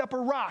opened up a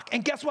rock.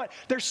 And guess what?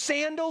 Their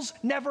sandals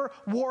never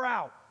wore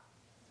out.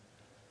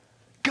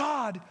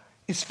 God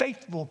is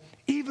faithful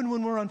even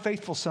when we're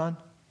unfaithful, son.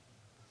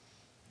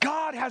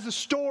 God has a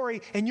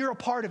story, and you're a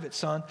part of it,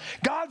 son.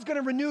 God's going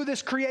to renew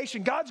this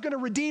creation. God's going to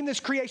redeem this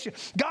creation.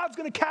 God's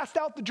going to cast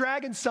out the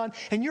dragon, son,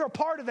 and you're a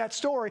part of that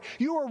story.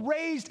 You were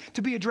raised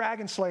to be a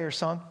dragon slayer,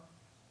 son.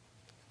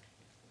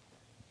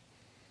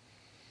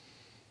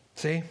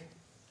 See?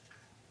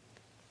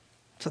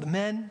 So the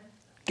men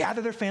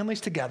gather their families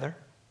together.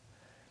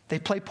 They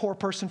play poor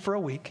person for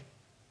a week.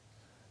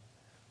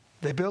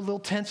 They build little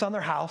tents on their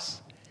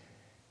house.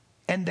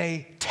 and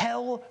they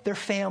tell their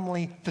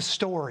family the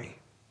story.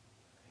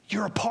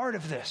 You're a part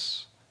of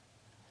this.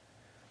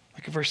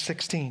 Look at verse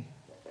 16.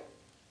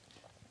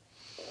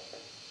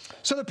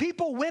 So the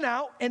people went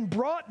out and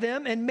brought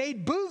them and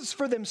made booths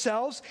for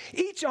themselves,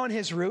 each on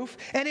his roof,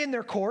 and in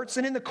their courts,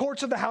 and in the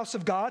courts of the house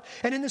of God,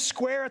 and in the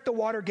square at the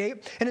water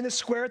gate, and in the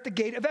square at the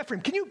gate of Ephraim.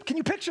 Can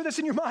you picture this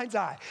in your mind's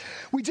eye?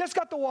 We just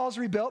got the walls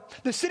rebuilt,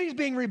 the city's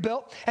being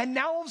rebuilt, and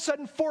now all of a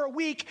sudden for a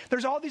week,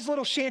 there's all these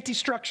little shanty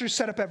structures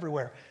set up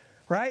everywhere,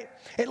 right?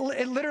 It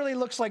literally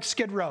looks like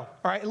Skid Row,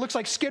 all right? It looks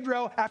like Skid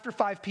Row after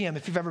 5 p.m.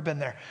 if you've ever been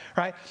there,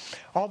 right?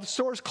 All the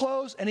stores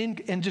close, and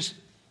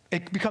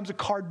it becomes a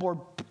cardboard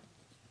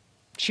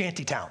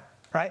shanty town,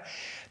 right?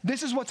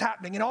 This is what's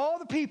happening. And all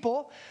the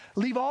people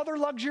leave all their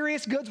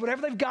luxurious goods,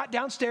 whatever they've got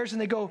downstairs,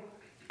 and they go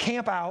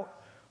camp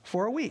out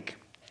for a week.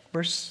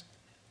 Verse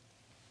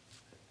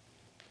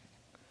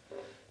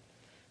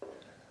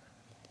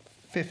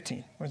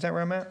 15. Was that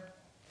where I'm at?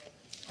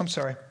 I'm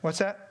sorry. What's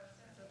that?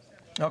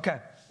 Okay,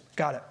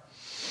 got it.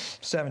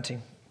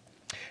 17.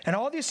 And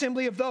all the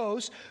assembly of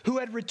those who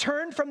had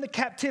returned from the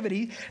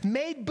captivity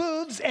made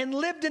booths and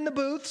lived in the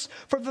booths,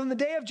 for from the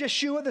day of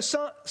Jeshua the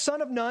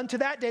son of Nun to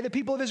that day the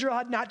people of Israel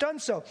had not done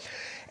so.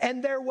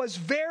 And there was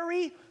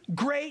very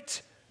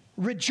great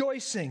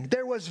rejoicing.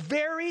 There was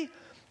very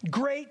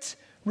great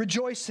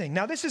rejoicing.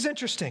 Now this is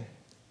interesting.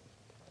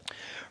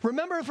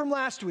 Remember from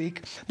last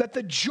week that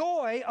the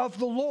joy of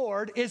the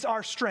Lord is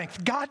our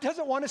strength. God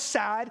doesn't want us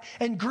sad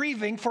and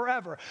grieving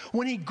forever.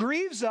 When he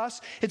grieves us,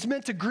 it's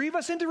meant to grieve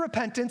us into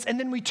repentance, and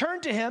then we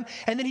turn to him,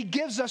 and then he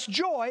gives us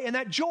joy, and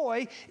that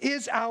joy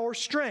is our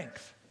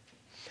strength.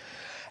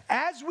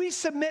 As we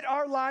submit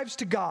our lives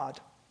to God,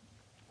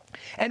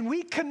 and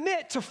we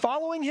commit to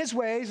following his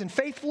ways and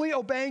faithfully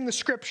obeying the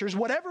scriptures,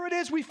 whatever it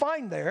is we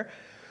find there,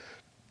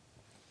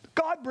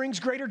 God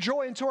brings greater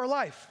joy into our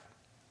life.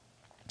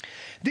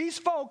 These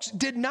folks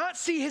did not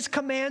see his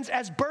commands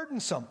as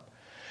burdensome.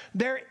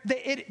 The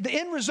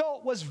end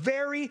result was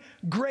very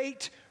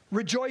great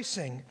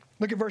rejoicing.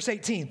 Look at verse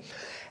 18.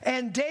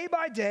 And day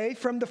by day,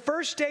 from the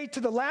first day to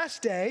the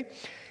last day,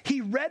 he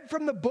read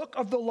from the book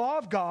of the law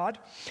of God.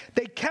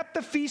 They kept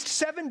the feast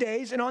 7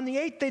 days, and on the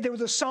 8th day there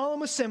was a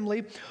solemn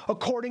assembly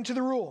according to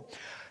the rule.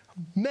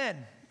 Men,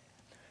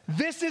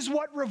 this is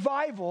what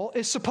revival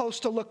is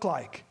supposed to look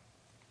like.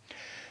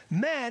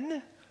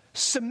 Men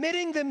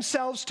submitting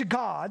themselves to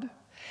God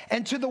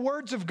and to the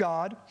words of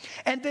God,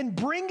 and then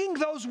bringing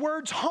those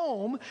words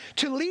home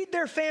to lead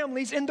their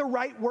families in the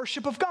right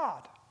worship of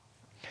God.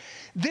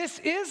 This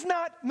is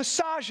not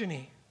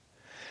misogyny.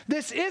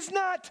 This is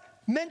not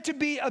meant to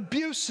be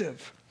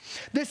abusive.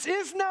 This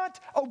is not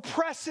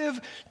oppressive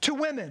to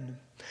women.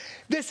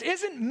 This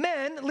isn't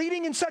men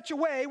leading in such a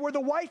way where the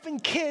wife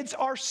and kids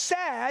are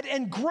sad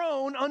and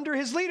groan under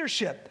his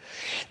leadership.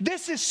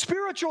 This is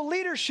spiritual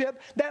leadership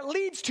that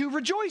leads to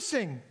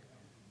rejoicing.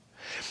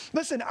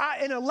 Listen,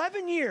 in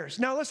 11 years,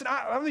 now listen,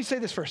 let me say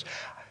this first.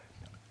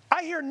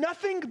 I hear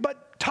nothing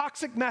but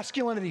toxic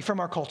masculinity from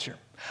our culture.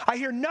 I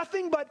hear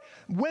nothing but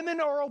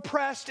women are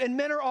oppressed and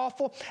men are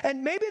awful,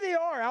 and maybe they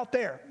are out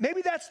there.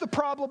 Maybe that's the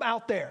problem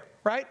out there,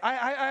 right?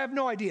 I have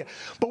no idea.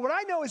 But what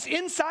I know is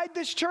inside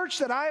this church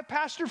that I have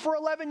pastored for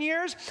 11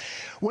 years,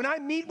 when I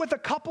meet with a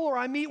couple or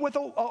I meet with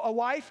a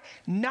wife,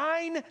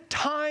 9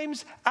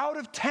 times out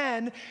of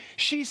 10,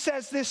 she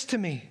says this to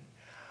me: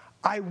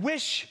 I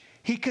wish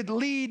he could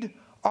lead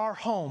our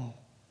home.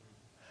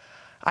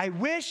 I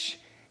wish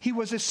he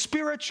was a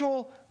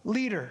spiritual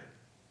leader.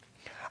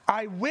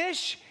 I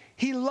wish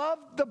he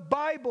loved the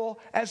Bible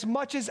as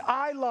much as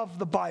I love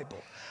the Bible.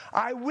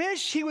 I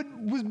wish he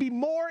would be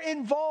more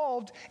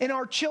involved in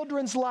our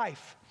children's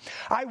life.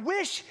 I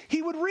wish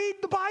he would read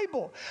the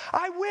Bible.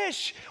 I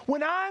wish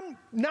when I'm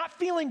not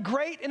feeling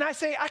great and I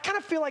say, I kind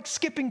of feel like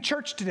skipping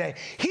church today,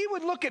 he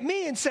would look at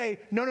me and say,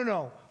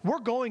 no, we're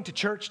going to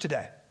church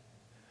today.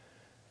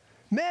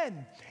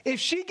 Men, if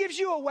she gives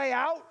you a way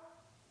out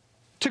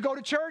to go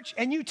to church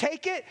and you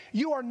take it,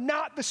 you are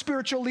not the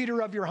spiritual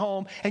leader of your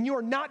home, and you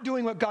are not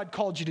doing what God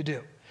called you to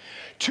do.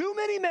 Too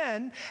many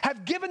men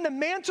have given the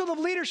mantle of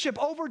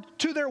leadership over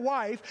to their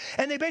wife,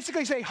 and they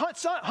basically say,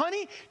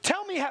 honey,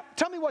 tell me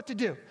what to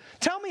do.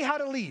 Tell me how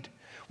to lead.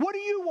 What do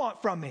you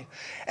want from me?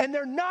 And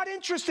they're not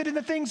interested in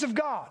the things of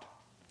God.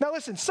 Now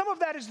listen, some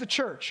of that is the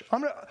church.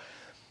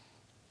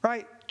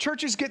 Right?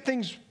 Churches get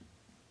things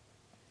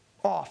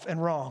off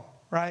and wrong,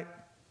 right?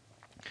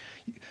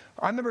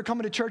 I remember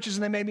coming to churches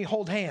and they made me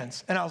hold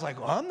hands. And I was like,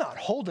 well, I'm not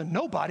holding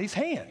nobody's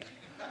hand.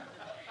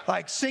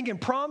 Like singing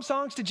prom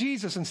songs to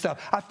Jesus and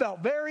stuff. I felt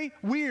very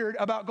weird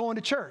about going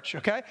to church,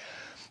 okay?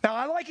 Now,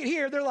 I like it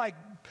here. They're like,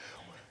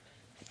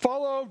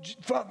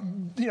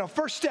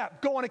 first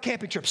step, go on a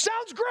camping trip.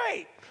 Sounds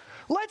great.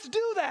 Let's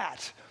do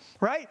that,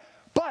 right?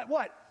 But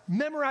what?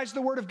 Memorize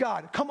the Word of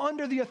God. Come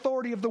under the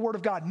authority of the Word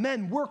of God.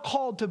 Men, we're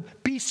called to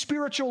be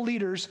spiritual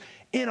leaders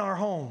in our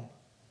home.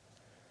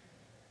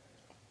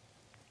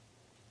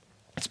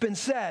 It's been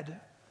said,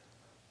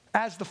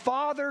 as the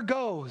father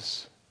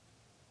goes,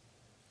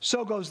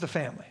 so goes the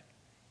family.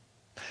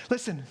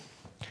 Listen,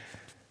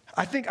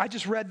 I think I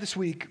just read this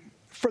week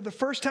for the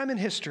first time in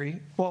history,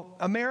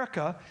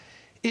 America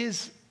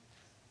is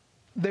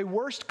the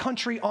worst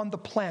country on the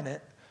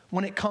planet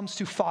when it comes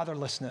to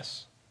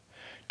fatherlessness.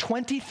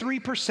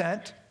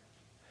 23%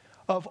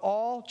 of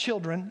all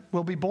children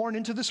will be born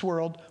into this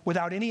world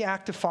without any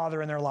active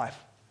father in their life.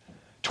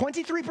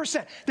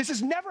 23%. This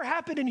has never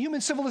happened in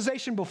human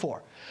civilization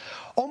before.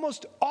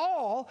 Almost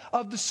all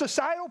of the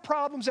societal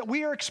problems that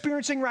we are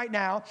experiencing right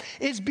now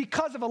is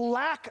because of a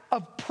lack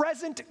of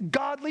present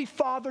godly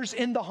fathers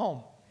in the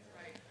home.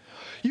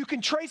 You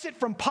can trace it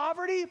from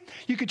poverty,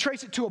 you can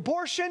trace it to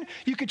abortion,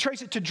 you can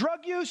trace it to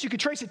drug use, you can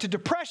trace it to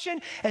depression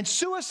and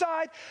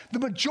suicide. The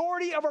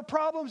majority of our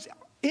problems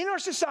in our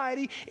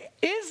society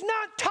is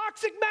not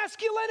toxic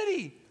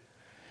masculinity.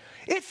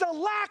 It's a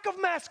lack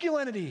of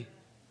masculinity.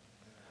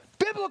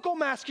 Biblical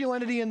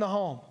masculinity in the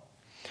home.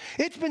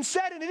 It's been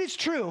said, and it is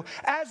true,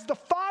 as the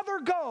father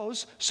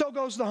goes, so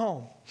goes the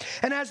home.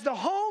 And as the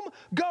home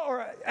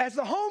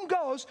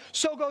goes,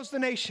 so goes the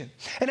nation.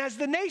 And as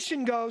the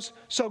nation goes,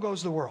 so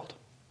goes the world.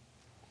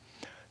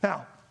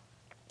 Now,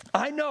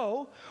 I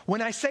know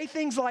when I say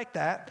things like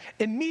that,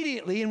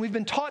 immediately, and we've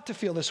been taught to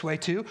feel this way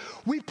too,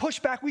 we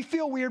push back, we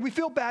feel weird, we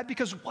feel bad,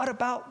 because what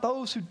about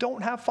those who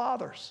don't have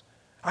fathers?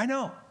 I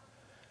know.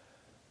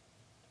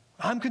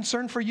 I'm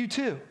concerned for you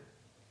too.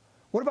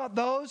 What about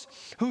those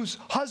whose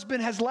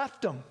husband has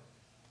left them?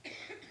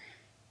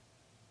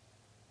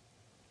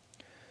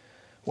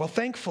 Well,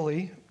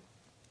 thankfully,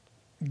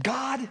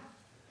 God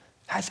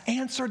has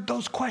answered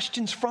those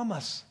questions from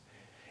us.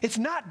 It's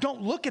not,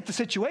 don't look at the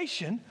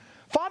situation.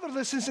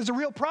 Fatherlessness is a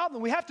real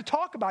problem. We have to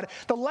talk about it.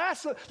 The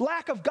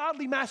lack of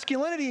godly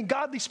masculinity and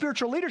godly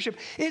spiritual leadership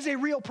is a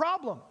real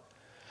problem.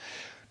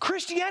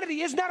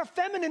 Christianity is not a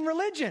feminine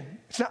religion.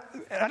 It's not,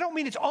 I don't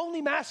mean it's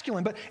only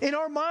masculine, but in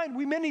our mind,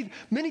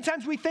 many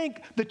times we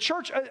think the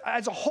church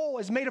as a whole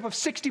is made up of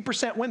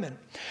 60% women.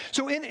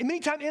 So many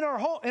times in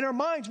our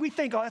minds, we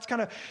think, oh, that's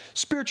kind of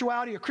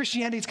spirituality or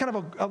Christianity. It's kind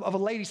of a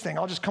ladies' thing.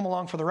 I'll just come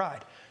along for the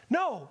ride.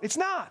 No, it's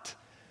not.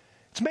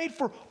 It's made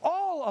for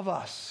all of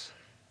us.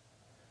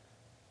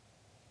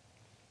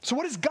 So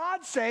what does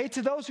God say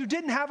to those who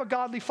didn't have a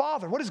godly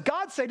father? What does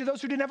God say to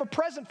those who didn't have a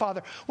present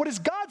father? What does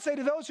God say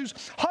to those whose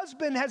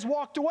husband has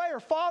walked away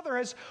or father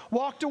has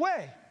walked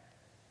away?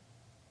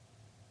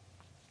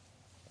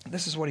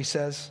 This is what he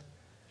says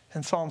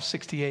in Psalm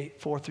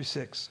 68,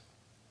 4-6.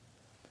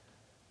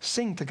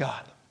 Sing to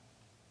God.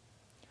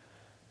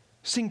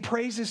 Sing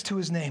praises to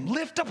his name.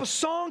 Lift up a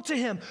song to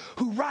him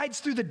who rides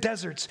through the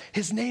deserts.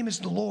 His name is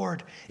the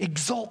Lord.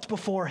 Exult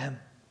before him.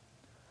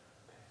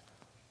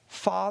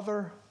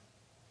 Father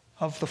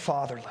of the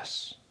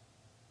fatherless,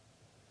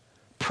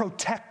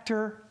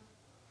 protector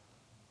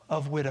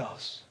of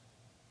widows,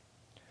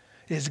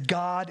 is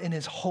God in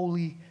his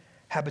holy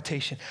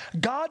habitation.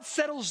 God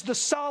settles the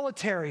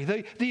solitary,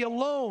 the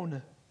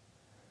alone,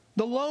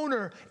 the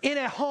loner in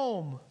a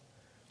home.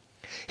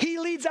 He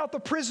leads out the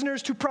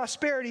prisoners to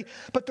prosperity,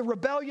 but the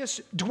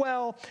rebellious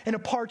dwell in a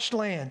parched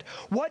land.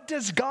 What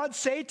does God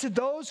say to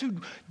those who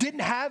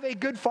didn't have a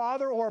good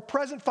father or a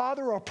present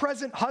father or a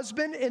present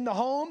husband in the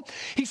home?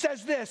 He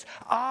says this,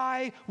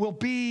 I will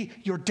be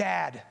your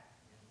dad.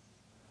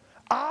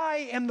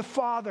 I am the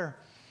father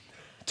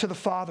to the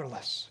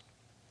fatherless.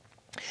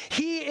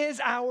 He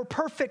is our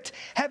perfect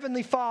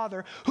heavenly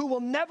Father who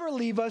will never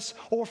leave us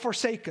or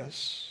forsake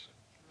us.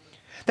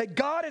 That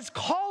God has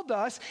called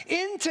us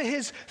into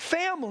his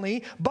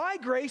family by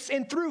grace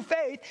and through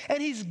faith,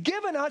 and he's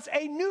given us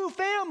a new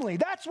family.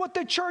 That's what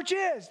the church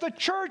is. The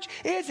church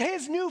is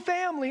his new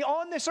family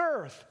on this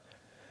earth.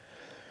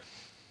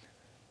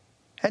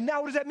 And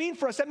now what does that mean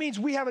for us? That means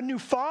we have a new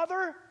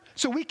father,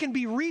 so we can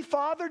be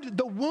refathered.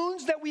 The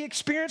wounds that we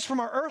experience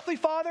from our earthly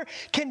father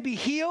can be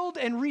healed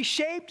and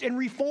reshaped and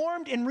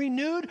reformed and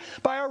renewed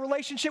by our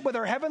relationship with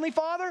our heavenly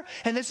Father.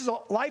 And this is a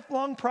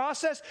lifelong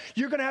process.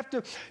 You're going to have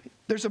to,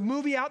 there's a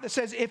movie out that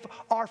says, if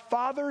our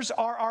fathers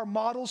are our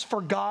models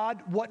for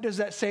God, what does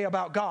that say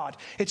about God?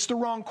 It's the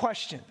wrong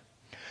question.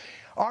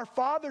 Our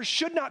fathers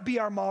should not be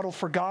our model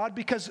for God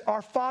because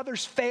our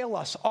fathers fail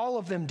us. All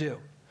of them do.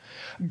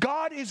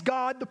 God is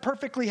God, the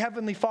perfectly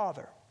heavenly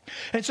Father.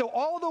 And so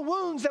all the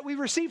wounds that we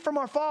receive from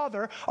our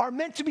Father are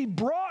meant to be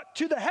brought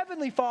to the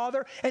Heavenly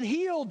Father and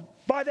healed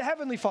by the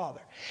Heavenly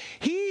Father.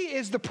 He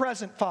is the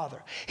present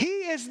Father.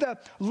 He is the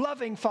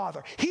loving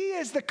Father. He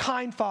is the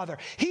kind Father.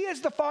 He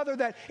is the Father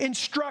that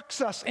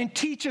instructs us and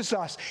teaches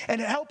us and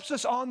helps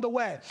us on the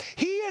way.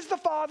 He is the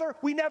Father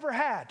we never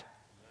had.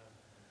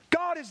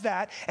 God is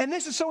that. And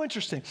this is so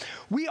interesting.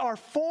 We are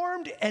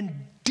formed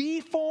and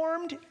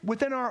deformed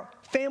within our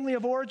family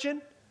of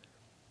origin.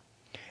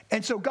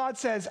 And so God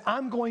says,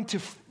 I'm going to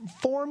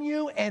form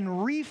you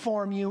and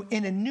reform you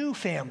in a new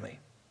family,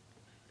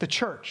 the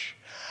church.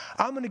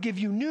 I'm going to give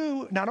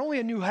you not only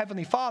a new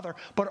heavenly Father,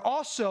 but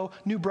also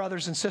new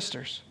brothers and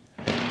sisters.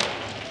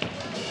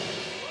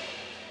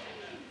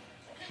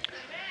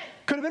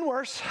 Could have been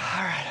worse.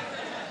 All right.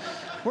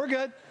 We're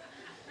good.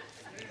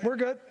 We're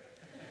good.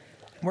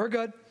 We're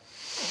good.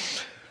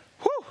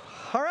 Whew.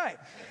 All right.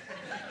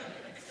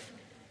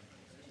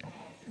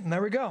 And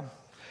there we go.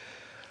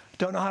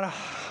 Don't know how to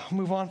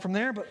move on from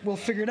there, but we'll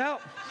figure it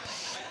out.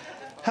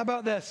 How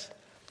about this?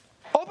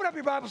 Open up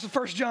your Bibles to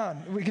 1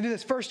 John. We can do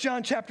this. 1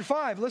 John chapter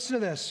 5. Listen to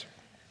this.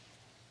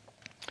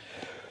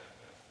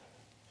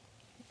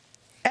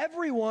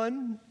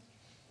 Everyone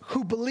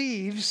who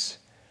believes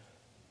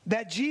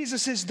that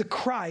Jesus is the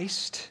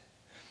Christ,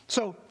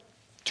 so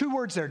 2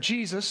 words there,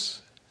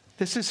 Jesus,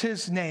 this is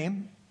his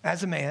name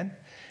as a man.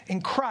 In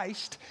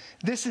Christ,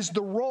 this is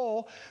the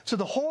role. So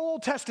the whole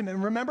Old Testament,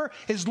 remember,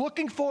 is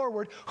looking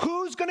forward.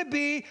 Who's going to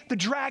be the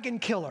dragon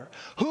killer?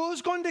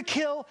 Who's going to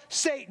kill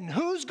Satan?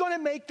 Who's going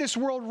to make this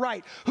world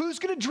right? Who's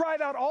going to drive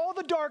out all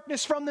the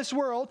darkness from this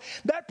world?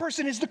 That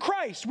person is the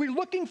Christ. We're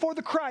looking for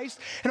the Christ.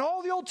 And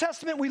all the Old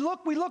Testament, we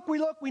look,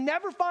 we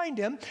never find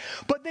him.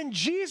 But then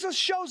Jesus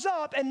shows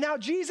up, and now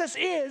Jesus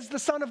is the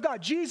Son of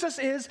God. Jesus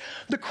is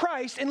the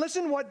Christ. And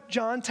listen what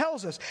John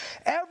tells us.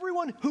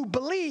 Everyone who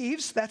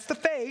believes, that's the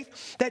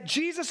faith, that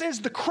Jesus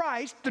is the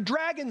Christ, the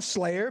dragon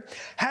slayer,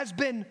 has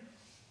been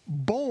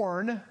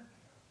born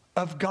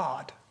of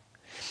God.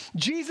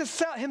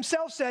 Jesus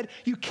himself said,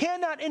 you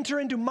cannot enter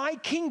into my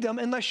kingdom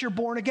unless you're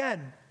born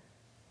again.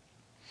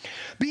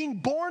 Being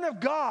born of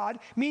God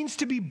means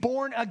to be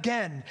born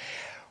again.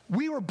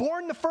 We were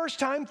born the first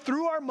time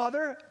through our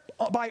mother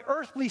by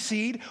earthly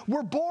seed.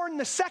 We're born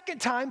the second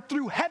time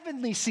through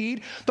heavenly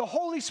seed. The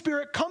Holy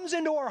Spirit comes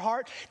into our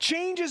heart,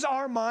 changes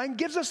our mind,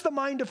 gives us the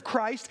mind of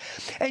Christ,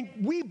 and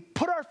we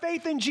put our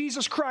faith in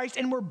Jesus Christ,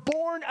 and we're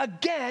born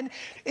again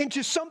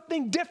into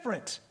something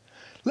different.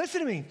 Listen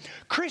to me.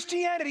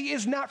 Christianity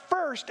is not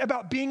first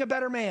about being a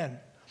better man.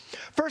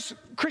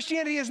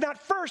 Christianity is not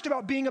first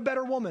about being a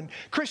better woman.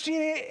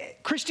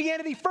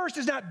 Christianity first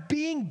is not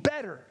being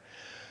better.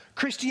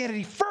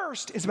 Christianity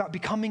first is about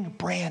becoming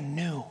brand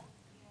new.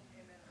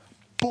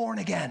 Born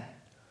again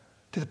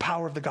to the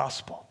power of the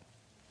gospel.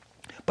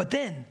 But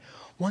then,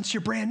 once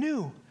you're brand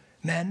new,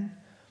 men,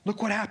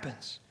 look what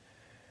happens.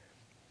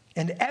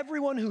 And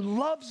everyone who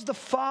loves the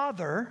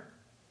Father,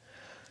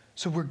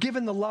 so we're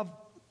given the love,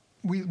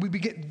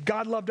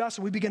 God loved us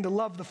and we begin to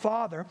love the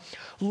Father,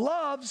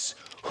 loves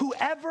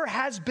whoever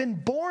has been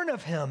born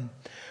of him.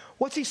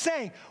 What's he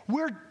saying?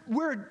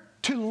 We're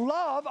to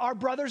love our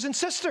brothers and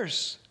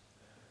sisters.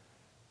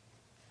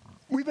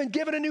 We've been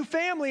given a new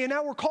family, and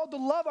now we're called to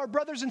love our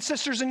brothers and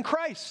sisters in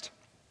Christ.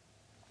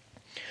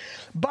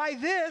 By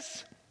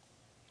this,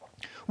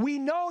 we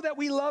know that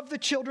we love the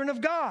children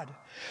of God.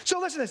 So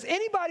listen to this.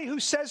 Anybody who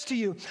says to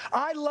you,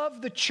 I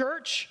love the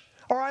church,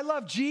 or I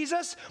love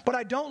Jesus, but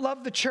I don't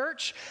love the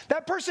church,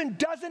 that person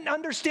doesn't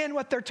understand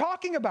what they're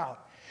talking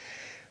about.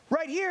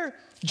 Right here,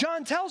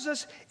 John tells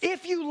us,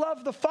 if you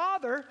love the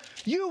Father,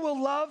 you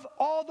will love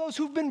all those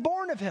who've been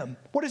born of him.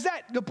 What is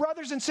that? The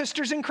brothers and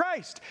sisters in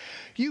Christ.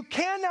 You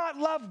cannot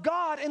love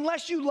God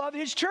unless you love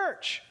his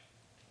church.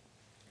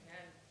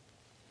 Amen.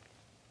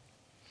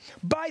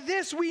 By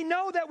this, we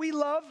know that we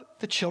love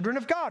the children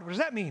of God. What does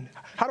that mean?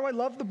 How do I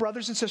love the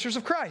brothers and sisters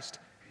of Christ?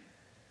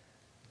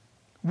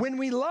 When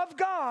we love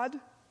God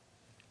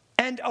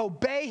and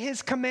obey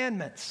his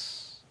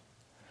commandments.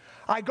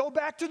 I go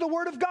back to the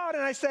Word of God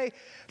and I say,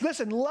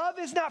 listen, love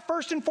is not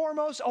first and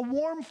foremost a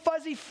warm,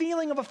 fuzzy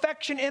feeling of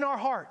affection in our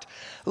heart.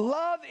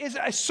 Love is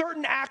a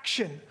certain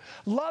action.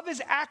 Love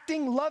is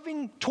acting,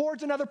 loving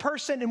towards another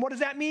person. And what does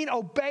that mean?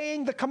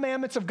 Obeying the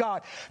commandments of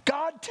God.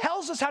 God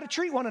tells us how to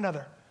treat one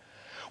another.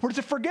 We're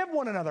to forgive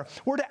one another.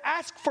 We're to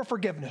ask for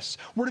forgiveness.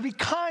 We're to be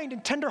kind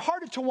and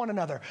tenderhearted to one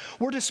another.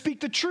 We're to speak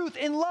the truth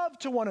in love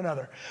to one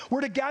another. We're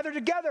to gather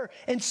together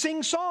and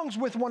sing songs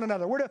with one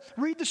another. We're to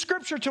read the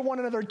scripture to one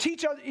another and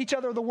teach each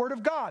other the word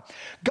of God.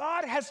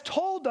 God has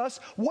told us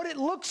what it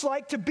looks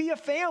like to be a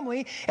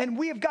family, and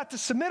we have got to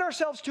submit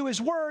ourselves to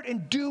his word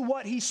and do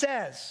what he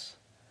says.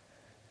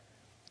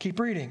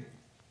 Keep reading.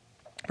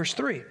 Verse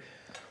 3.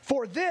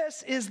 For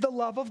this is the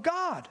love of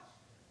God,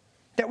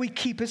 that we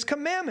keep his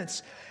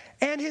commandments.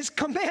 And his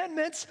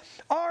commandments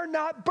are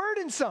not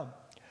burdensome.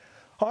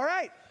 All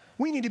right,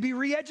 we need to be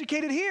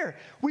re-educated here.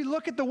 We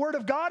look at the word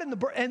of God and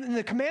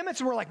the commandments,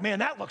 and we're like, man,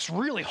 that looks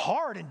really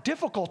hard and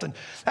difficult, and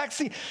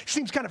actually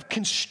seems kind of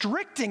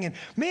constricting, and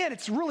man,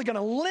 it's really going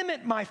to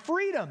limit my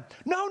freedom.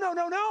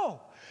 No.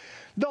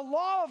 The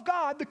law of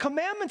God, the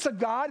commandments of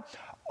God,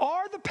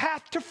 are the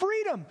path to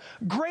freedom,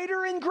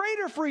 greater and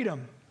greater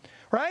freedom,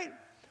 right?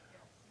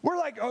 We're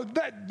like, oh,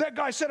 that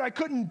guy said I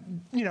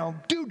couldn't,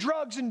 do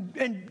drugs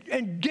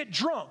and get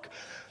drunk.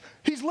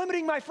 He's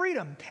limiting my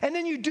freedom. And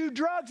then you do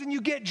drugs and you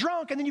get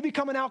drunk and then you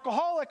become an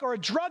alcoholic or a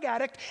drug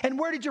addict. And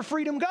where did your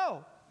freedom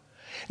go?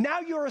 Now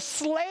you're a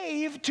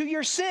slave to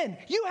your sin.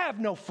 You have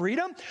no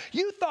freedom.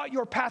 You thought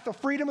your path of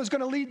freedom was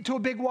going to lead to a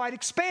big wide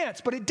expanse,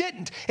 but it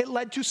didn't. It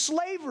led to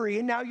slavery,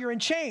 and now you're in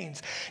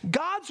chains.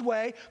 God's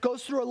way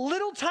goes through a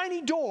little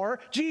tiny door,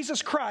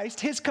 Jesus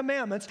Christ, his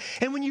commandments,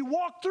 and when you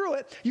walk through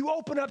it, you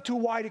open up to a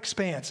wide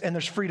expanse, and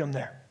there's freedom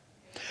there.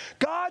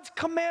 God's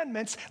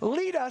commandments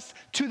lead us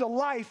to the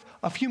life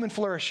of human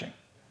flourishing.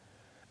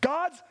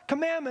 God's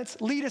commandments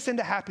lead us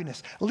into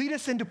happiness, lead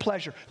us into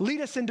pleasure,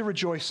 lead us into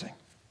rejoicing.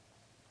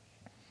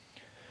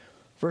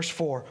 Verse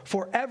 4,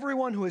 for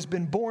everyone who has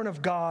been born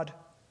of God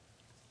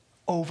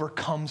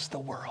overcomes the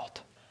world.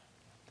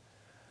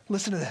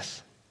 Listen to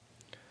this.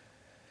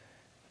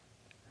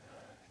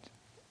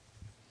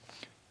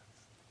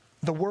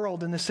 The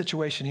world in this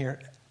situation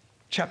here,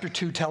 chapter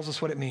 2 tells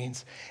us what it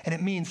means. And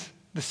it means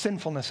the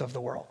sinfulness of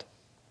the world.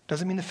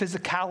 Doesn't mean the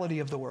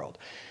physicality of the world.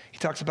 He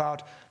talks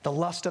about the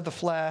lust of the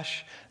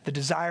flesh, the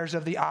desires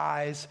of the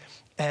eyes,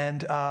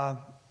 and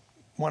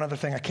one other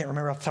thing I can't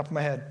remember off the top of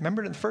my head.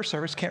 Remember it in the first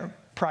service?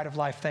 Pride of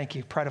life. Thank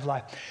you. Pride of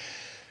life.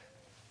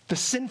 The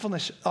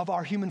sinfulness of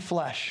our human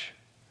flesh.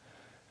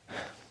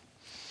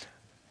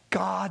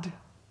 God,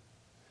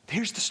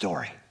 here's the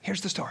story.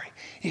 Here's the story.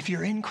 If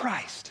you're in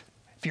Christ,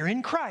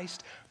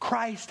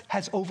 Christ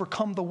has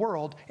overcome the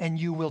world, and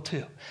you will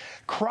too.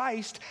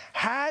 Christ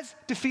has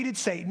defeated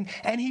Satan,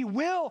 and he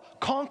will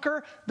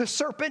conquer the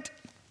serpent,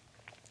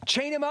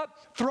 chain him up,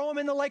 throw him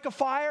in the lake of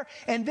fire,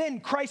 and then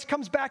Christ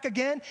comes back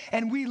again,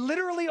 and we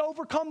literally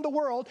overcome the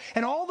world,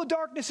 and all the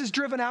darkness is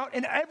driven out,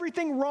 and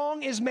everything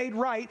wrong is made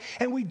right,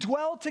 and we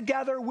dwell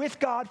together with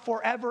God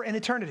forever in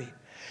eternity.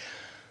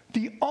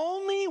 The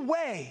only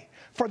way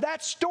for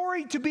that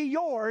story to be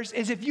yours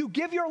is if you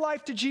give your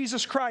life to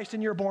Jesus Christ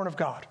and you're born of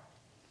God.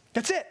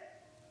 That's it.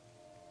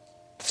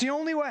 It's the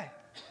only way.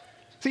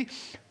 See,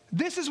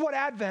 this is what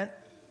Advent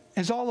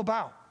is all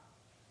about.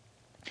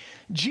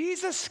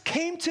 Jesus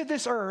came to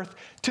this earth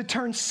to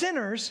turn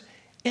sinners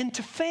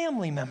into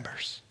family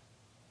members.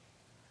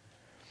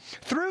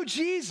 Through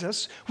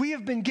Jesus, we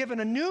have been given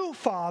a new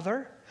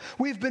father.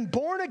 We've been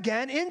born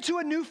again into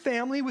a new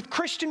family with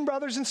Christian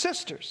brothers and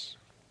sisters.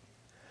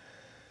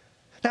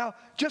 Now,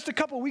 just a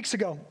couple weeks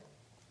ago,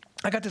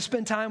 I got to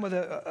spend time with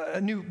a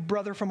new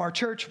brother from our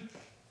church.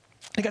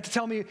 He got to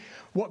tell me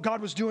what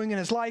God was doing in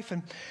his life,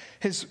 and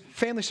his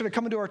family started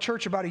coming to our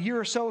church about a year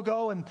or so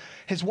ago, and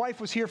his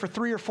wife was here for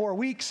 3 or 4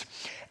 weeks,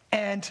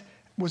 and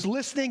was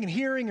listening and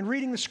hearing and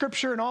reading the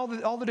scripture and all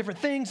the different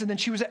things, and then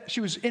she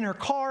was in her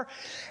car,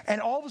 and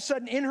all of a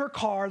sudden in her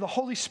car, the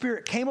Holy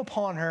Spirit came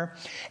upon her,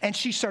 and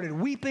she started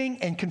weeping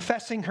and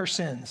confessing her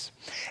sins,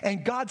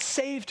 and God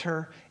saved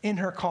her in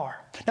her car.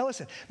 Now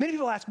listen, many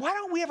people ask, why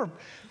don't we ever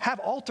have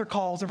altar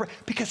calls?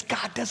 Because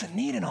God doesn't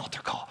need an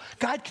altar call.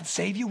 God can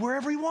save you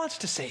wherever he wants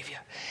to save you.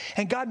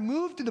 And God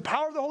moved through the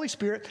power of the Holy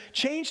Spirit,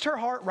 changed her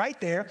heart right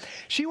there.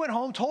 She went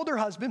home, told her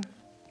husband.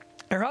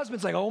 Her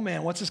husband's like, oh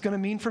man, what's this going to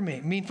mean for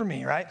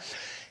me, right?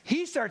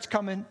 He's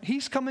coming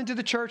to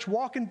the church,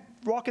 walking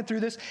through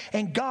this,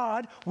 and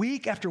God,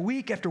 week after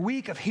week after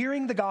week of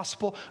hearing the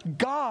gospel,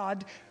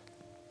 God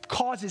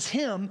causes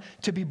him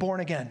to be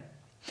born again.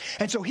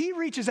 And so he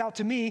reaches out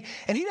to me,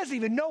 and he doesn't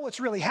even know what's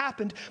really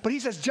happened, but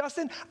he says,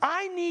 Justin,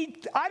 I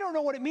don't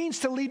know what it means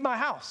to lead my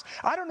house.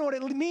 I don't know what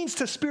it means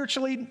to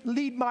spiritually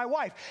lead my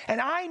wife,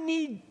 and I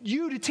need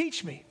you to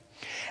teach me.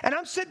 And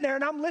I'm sitting there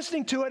and I'm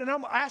listening to it and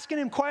I'm asking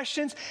him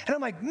questions. And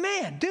I'm like,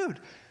 man, dude,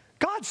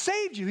 God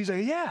saved you. He's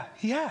like, yeah,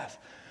 he has.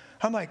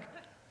 I'm like,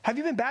 have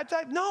you been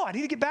baptized? No, I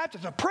need to get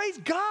baptized. Like, praise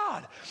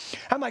God.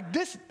 I'm like,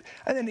 this.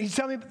 And then he's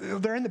telling me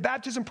they're in the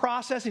baptism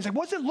process. And he's like,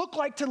 what's it look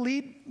like to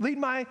lead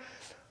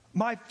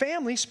my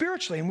family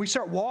spiritually? And we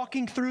start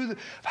walking through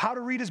how to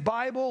read his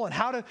Bible and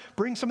how to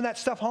bring some of that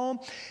stuff home.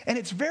 And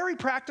it's very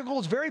practical.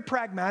 It's very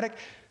pragmatic.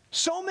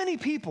 So many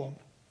people,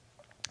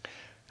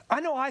 I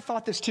know I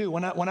thought this too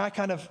when I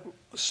kind of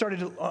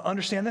started to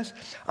understand this.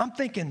 I'm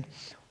thinking,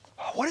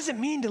 what does it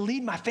mean to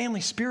lead my family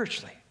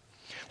spiritually?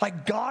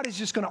 Like God is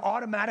just going to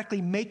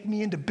automatically make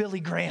me into Billy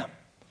Graham.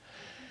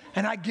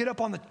 And I get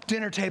up on the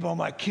dinner table, I'm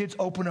like, kids,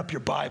 open up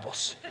your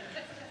Bibles.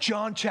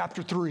 John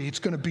chapter 3, it's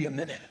going to be a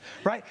minute,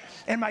 right?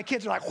 And my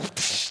kids are like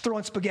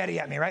throwing spaghetti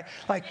at me, right?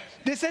 Like,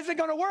 this isn't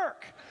going to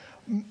work.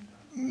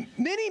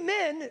 Many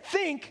men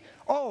think,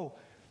 oh,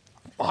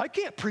 I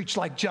can't preach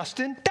like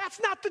Justin. That's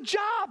not the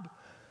job.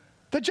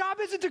 The job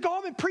isn't to go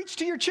home and preach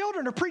to your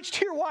children or preach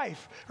to your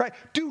wife, right?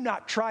 Do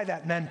not try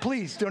that, men.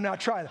 Please do not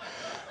try that.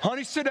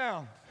 Honey, sit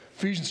down.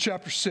 Ephesians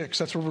chapter 6,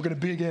 that's where we're going to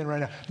begin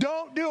right now.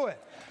 Don't do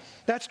it.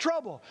 That's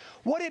trouble.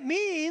 What it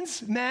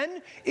means,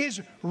 men,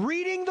 is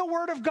reading the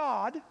Word of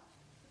God,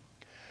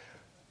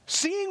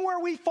 seeing where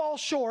we fall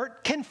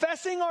short,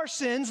 confessing our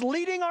sins,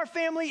 leading our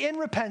family in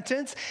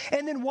repentance,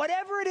 and then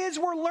whatever it is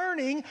we're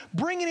learning,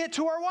 bringing it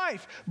to our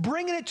wife,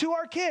 bringing it to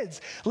our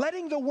kids,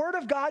 letting the Word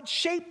of God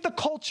shape the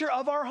culture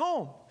of our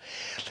home.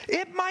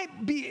 It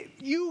might be,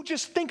 you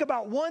just think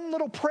about one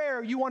little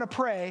prayer you want to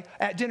pray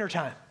at dinner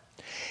time.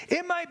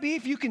 It might be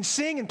if you can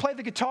sing and play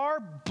the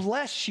guitar,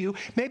 bless you.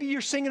 Maybe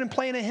you're singing and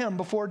playing a hymn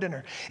before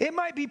dinner. It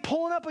might be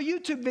pulling up a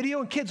YouTube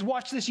video and kids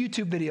watch this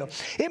YouTube video.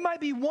 It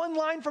might be one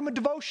line from a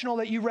devotional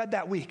that you read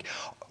that week.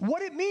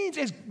 What it means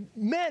is,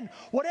 men,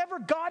 whatever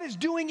God is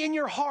doing in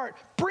your heart,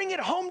 bring it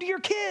home to your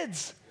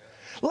kids.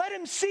 Let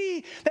them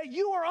see that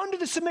you are under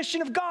the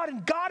submission of God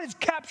and God has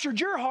captured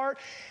your heart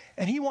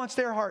and he wants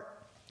their heart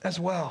as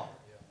well.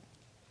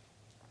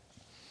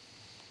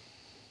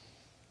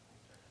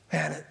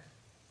 Man,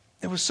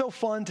 it was so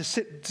fun to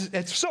sit.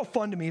 It's so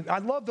fun to me. I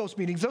love those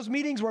meetings. Those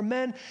meetings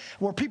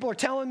where people are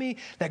telling me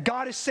that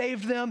God has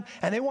saved them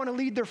and they want to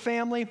lead their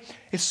family.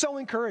 It's so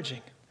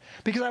encouraging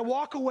because I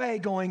walk away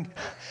going,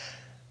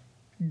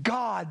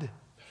 God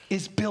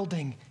is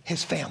building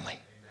his family.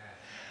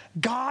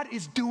 God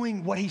is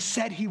doing what he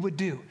said he would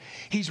do.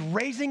 He's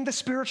raising the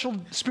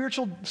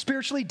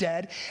spiritually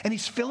dead, and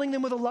he's filling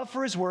them with a love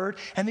for his word,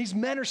 and these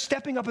men are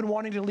stepping up and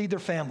wanting to lead their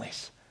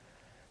families.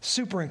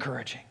 Super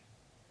encouraging.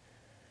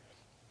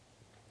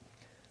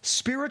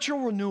 Spiritual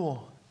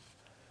renewal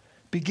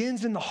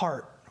begins in the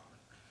heart,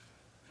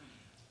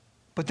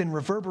 but then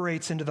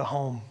reverberates into the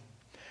home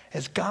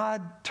as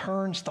God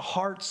turns the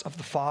hearts of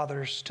the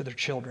fathers to their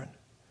children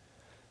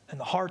and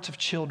the hearts of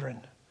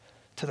children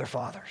to their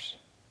fathers.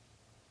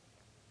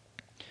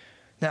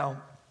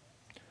 Now,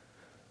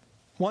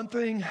 one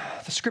thing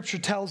the scripture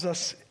tells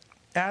us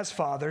as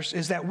fathers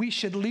is that we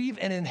should leave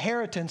an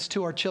inheritance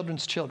to our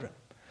children's children.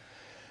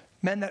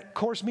 Men, that of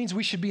course means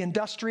we should be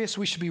industrious,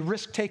 we should be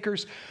risk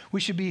takers,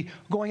 we should be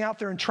going out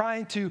there and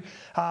trying to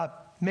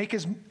make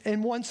as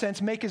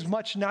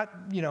much, not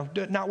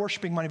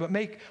worshiping money, but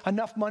make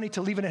enough money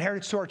to leave an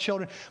inheritance to our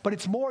children. But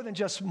it's more than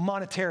just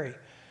monetary.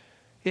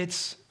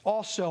 It's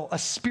also a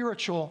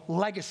spiritual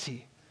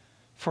legacy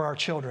for our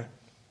children.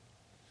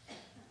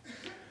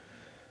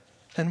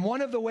 And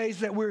one of the ways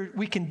that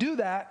we can do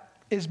that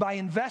is by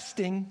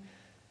investing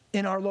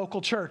in our local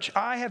church.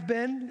 I have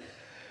been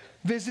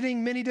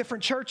visiting many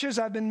different churches.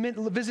 I've been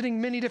visiting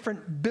many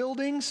different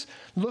buildings,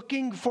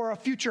 looking for a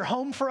future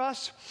home for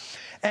us.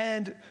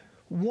 And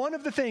one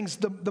of the things,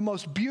 the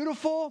most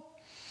beautiful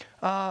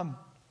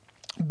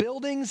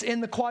buildings in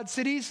the Quad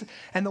Cities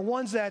and the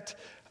ones that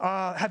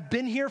have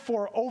been here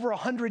for over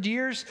 100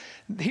 years,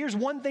 here's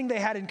one thing they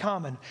had in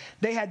common.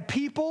 They had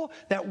people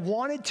that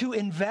wanted to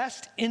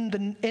invest in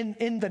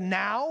the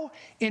now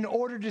in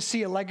order to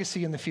see a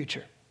legacy in the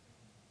future.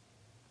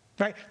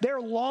 Right?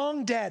 They're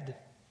long dead,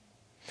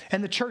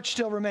 and the church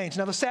still remains.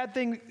 Now, the sad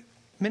thing,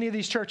 many of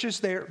these churches,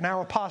 they're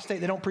now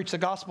apostate. They don't preach the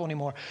gospel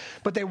anymore.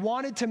 But they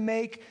wanted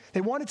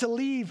to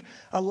leave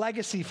a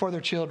legacy for their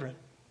children.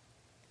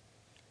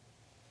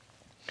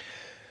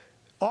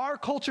 Our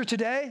culture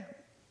today,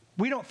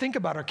 we don't think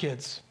about our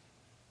kids.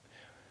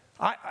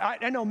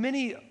 I know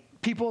many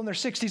people in their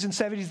 60s and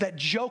 70s that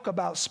joke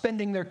about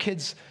spending their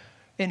kids'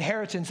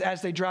 inheritance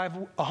as they drive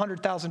a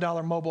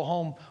 $100,000 mobile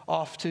home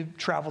off to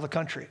travel the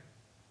country.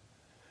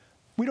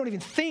 We don't even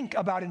think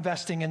about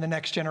investing in the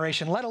next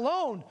generation, let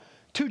alone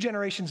 2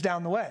 generations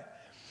down the way.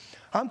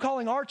 I'm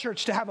calling our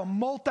church to have a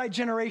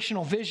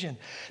multi-generational vision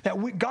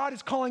that God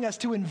is calling us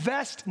to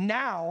invest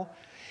now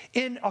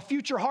in a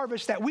future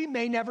harvest that we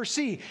may never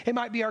see. It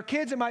might be our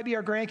kids, it might be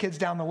our grandkids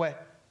down the way.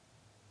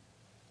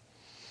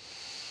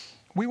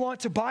 We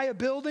want to buy a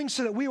building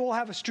so that we will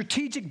have a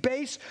strategic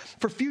base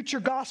for future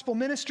gospel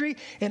ministry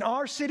in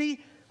our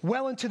city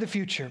well into the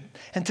future.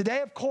 And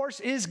today, of course,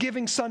 is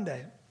Giving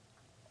Sunday.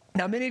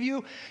 Now, many of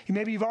you,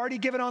 maybe you've already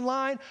given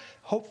online.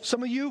 Hope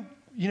some of you,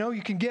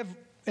 you can give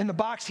in the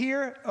box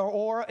here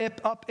or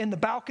up in the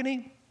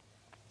balcony.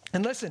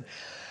 And listen,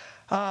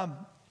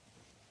 I'm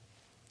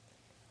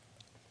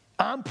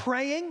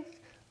praying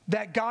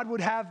that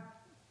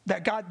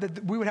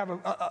we would have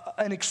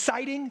an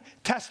exciting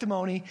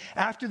testimony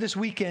after this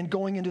weekend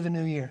going into the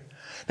new year.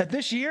 That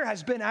this year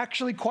has been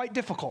actually quite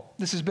difficult.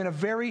 This has been a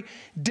very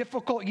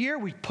difficult year.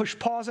 We pushed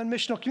pause on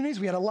missional communities.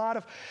 We had a lot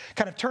of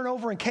kind of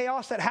turnover and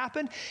chaos that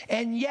happened.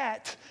 And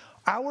yet,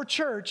 our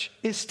church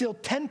is still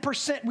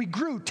 10%. We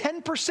grew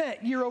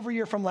 10% year over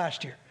year from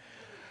last year.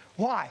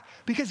 Why?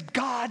 Because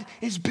God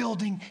is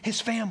building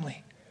his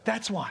family.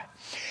 That's why.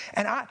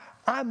 And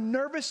I'm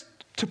nervous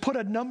to put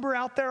a number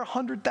out there,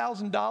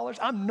 $100,000.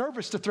 I'm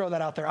nervous to throw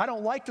that out there. I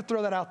don't like to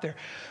throw that out there.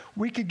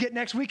 We could get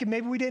next week and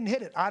maybe we didn't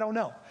hit it. I don't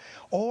know.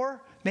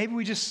 Or maybe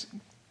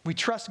we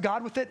trust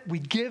God with it. We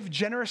give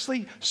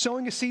generously,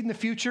 sowing a seed in the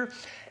future.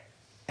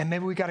 And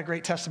maybe we got a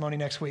great testimony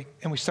next week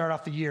and we start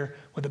off the year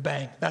with a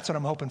bang. That's what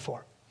I'm hoping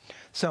for.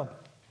 So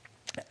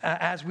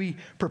as we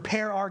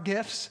prepare our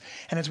gifts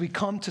and as we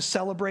come to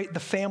celebrate the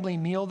family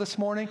meal this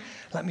morning,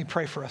 let me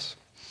pray for us.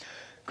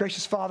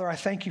 Gracious Father, I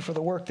thank you for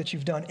the work that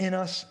you've done in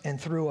us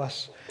and through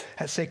us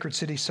at Sacred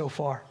City so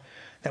far,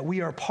 that we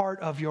are part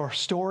of your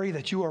story,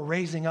 that you are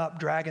raising up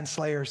dragon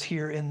slayers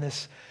here in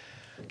this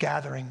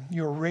gathering.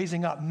 You're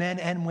raising up men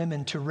and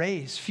women to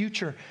raise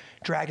future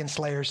dragon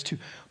slayers, to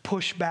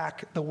push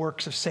back the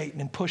works of Satan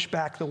and push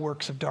back the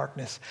works of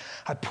darkness.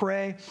 I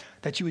pray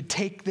that you would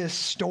take this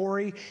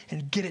story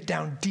and get it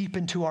down deep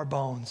into our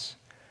bones.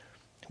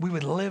 We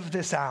would live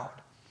this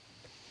out.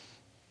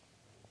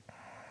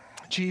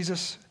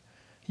 Jesus,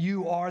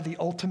 you are the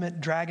ultimate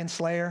dragon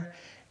slayer,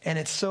 and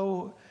it's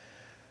so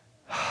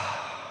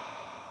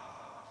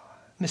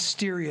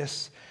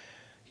mysterious.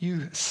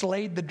 You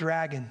slayed the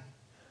dragon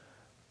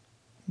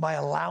by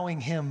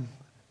allowing him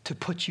to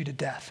put you to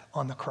death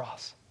on the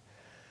cross.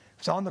 It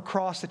was on the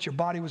cross that your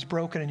body was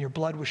broken and your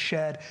blood was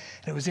shed,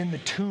 and it was in the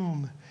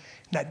tomb,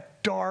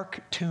 that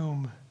dark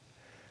tomb,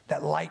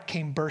 that light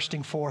came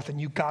bursting forth, and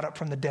you got up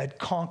from the dead,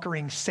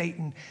 conquering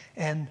Satan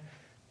and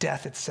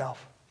death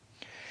itself.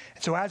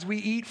 So as we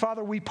eat,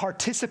 Father, we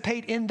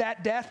participate in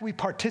that death. We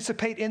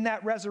participate in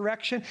that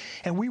resurrection.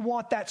 And we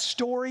want that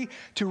story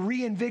to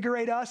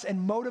reinvigorate us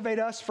and motivate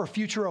us for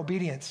future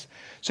obedience.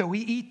 So we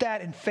eat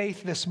that in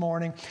faith this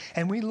morning.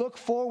 And we look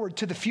forward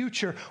to the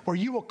future where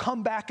you will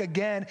come back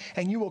again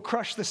and you will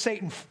crush the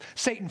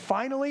Satan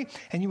finally,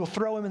 and you will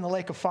throw him in the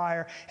lake of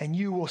fire, and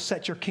you will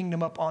set your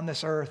kingdom up on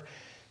this earth,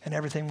 and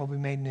everything will be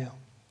made new.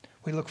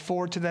 We look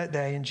forward to that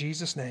day. In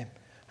Jesus' name,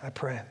 I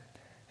pray.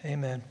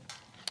 Amen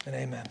and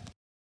amen.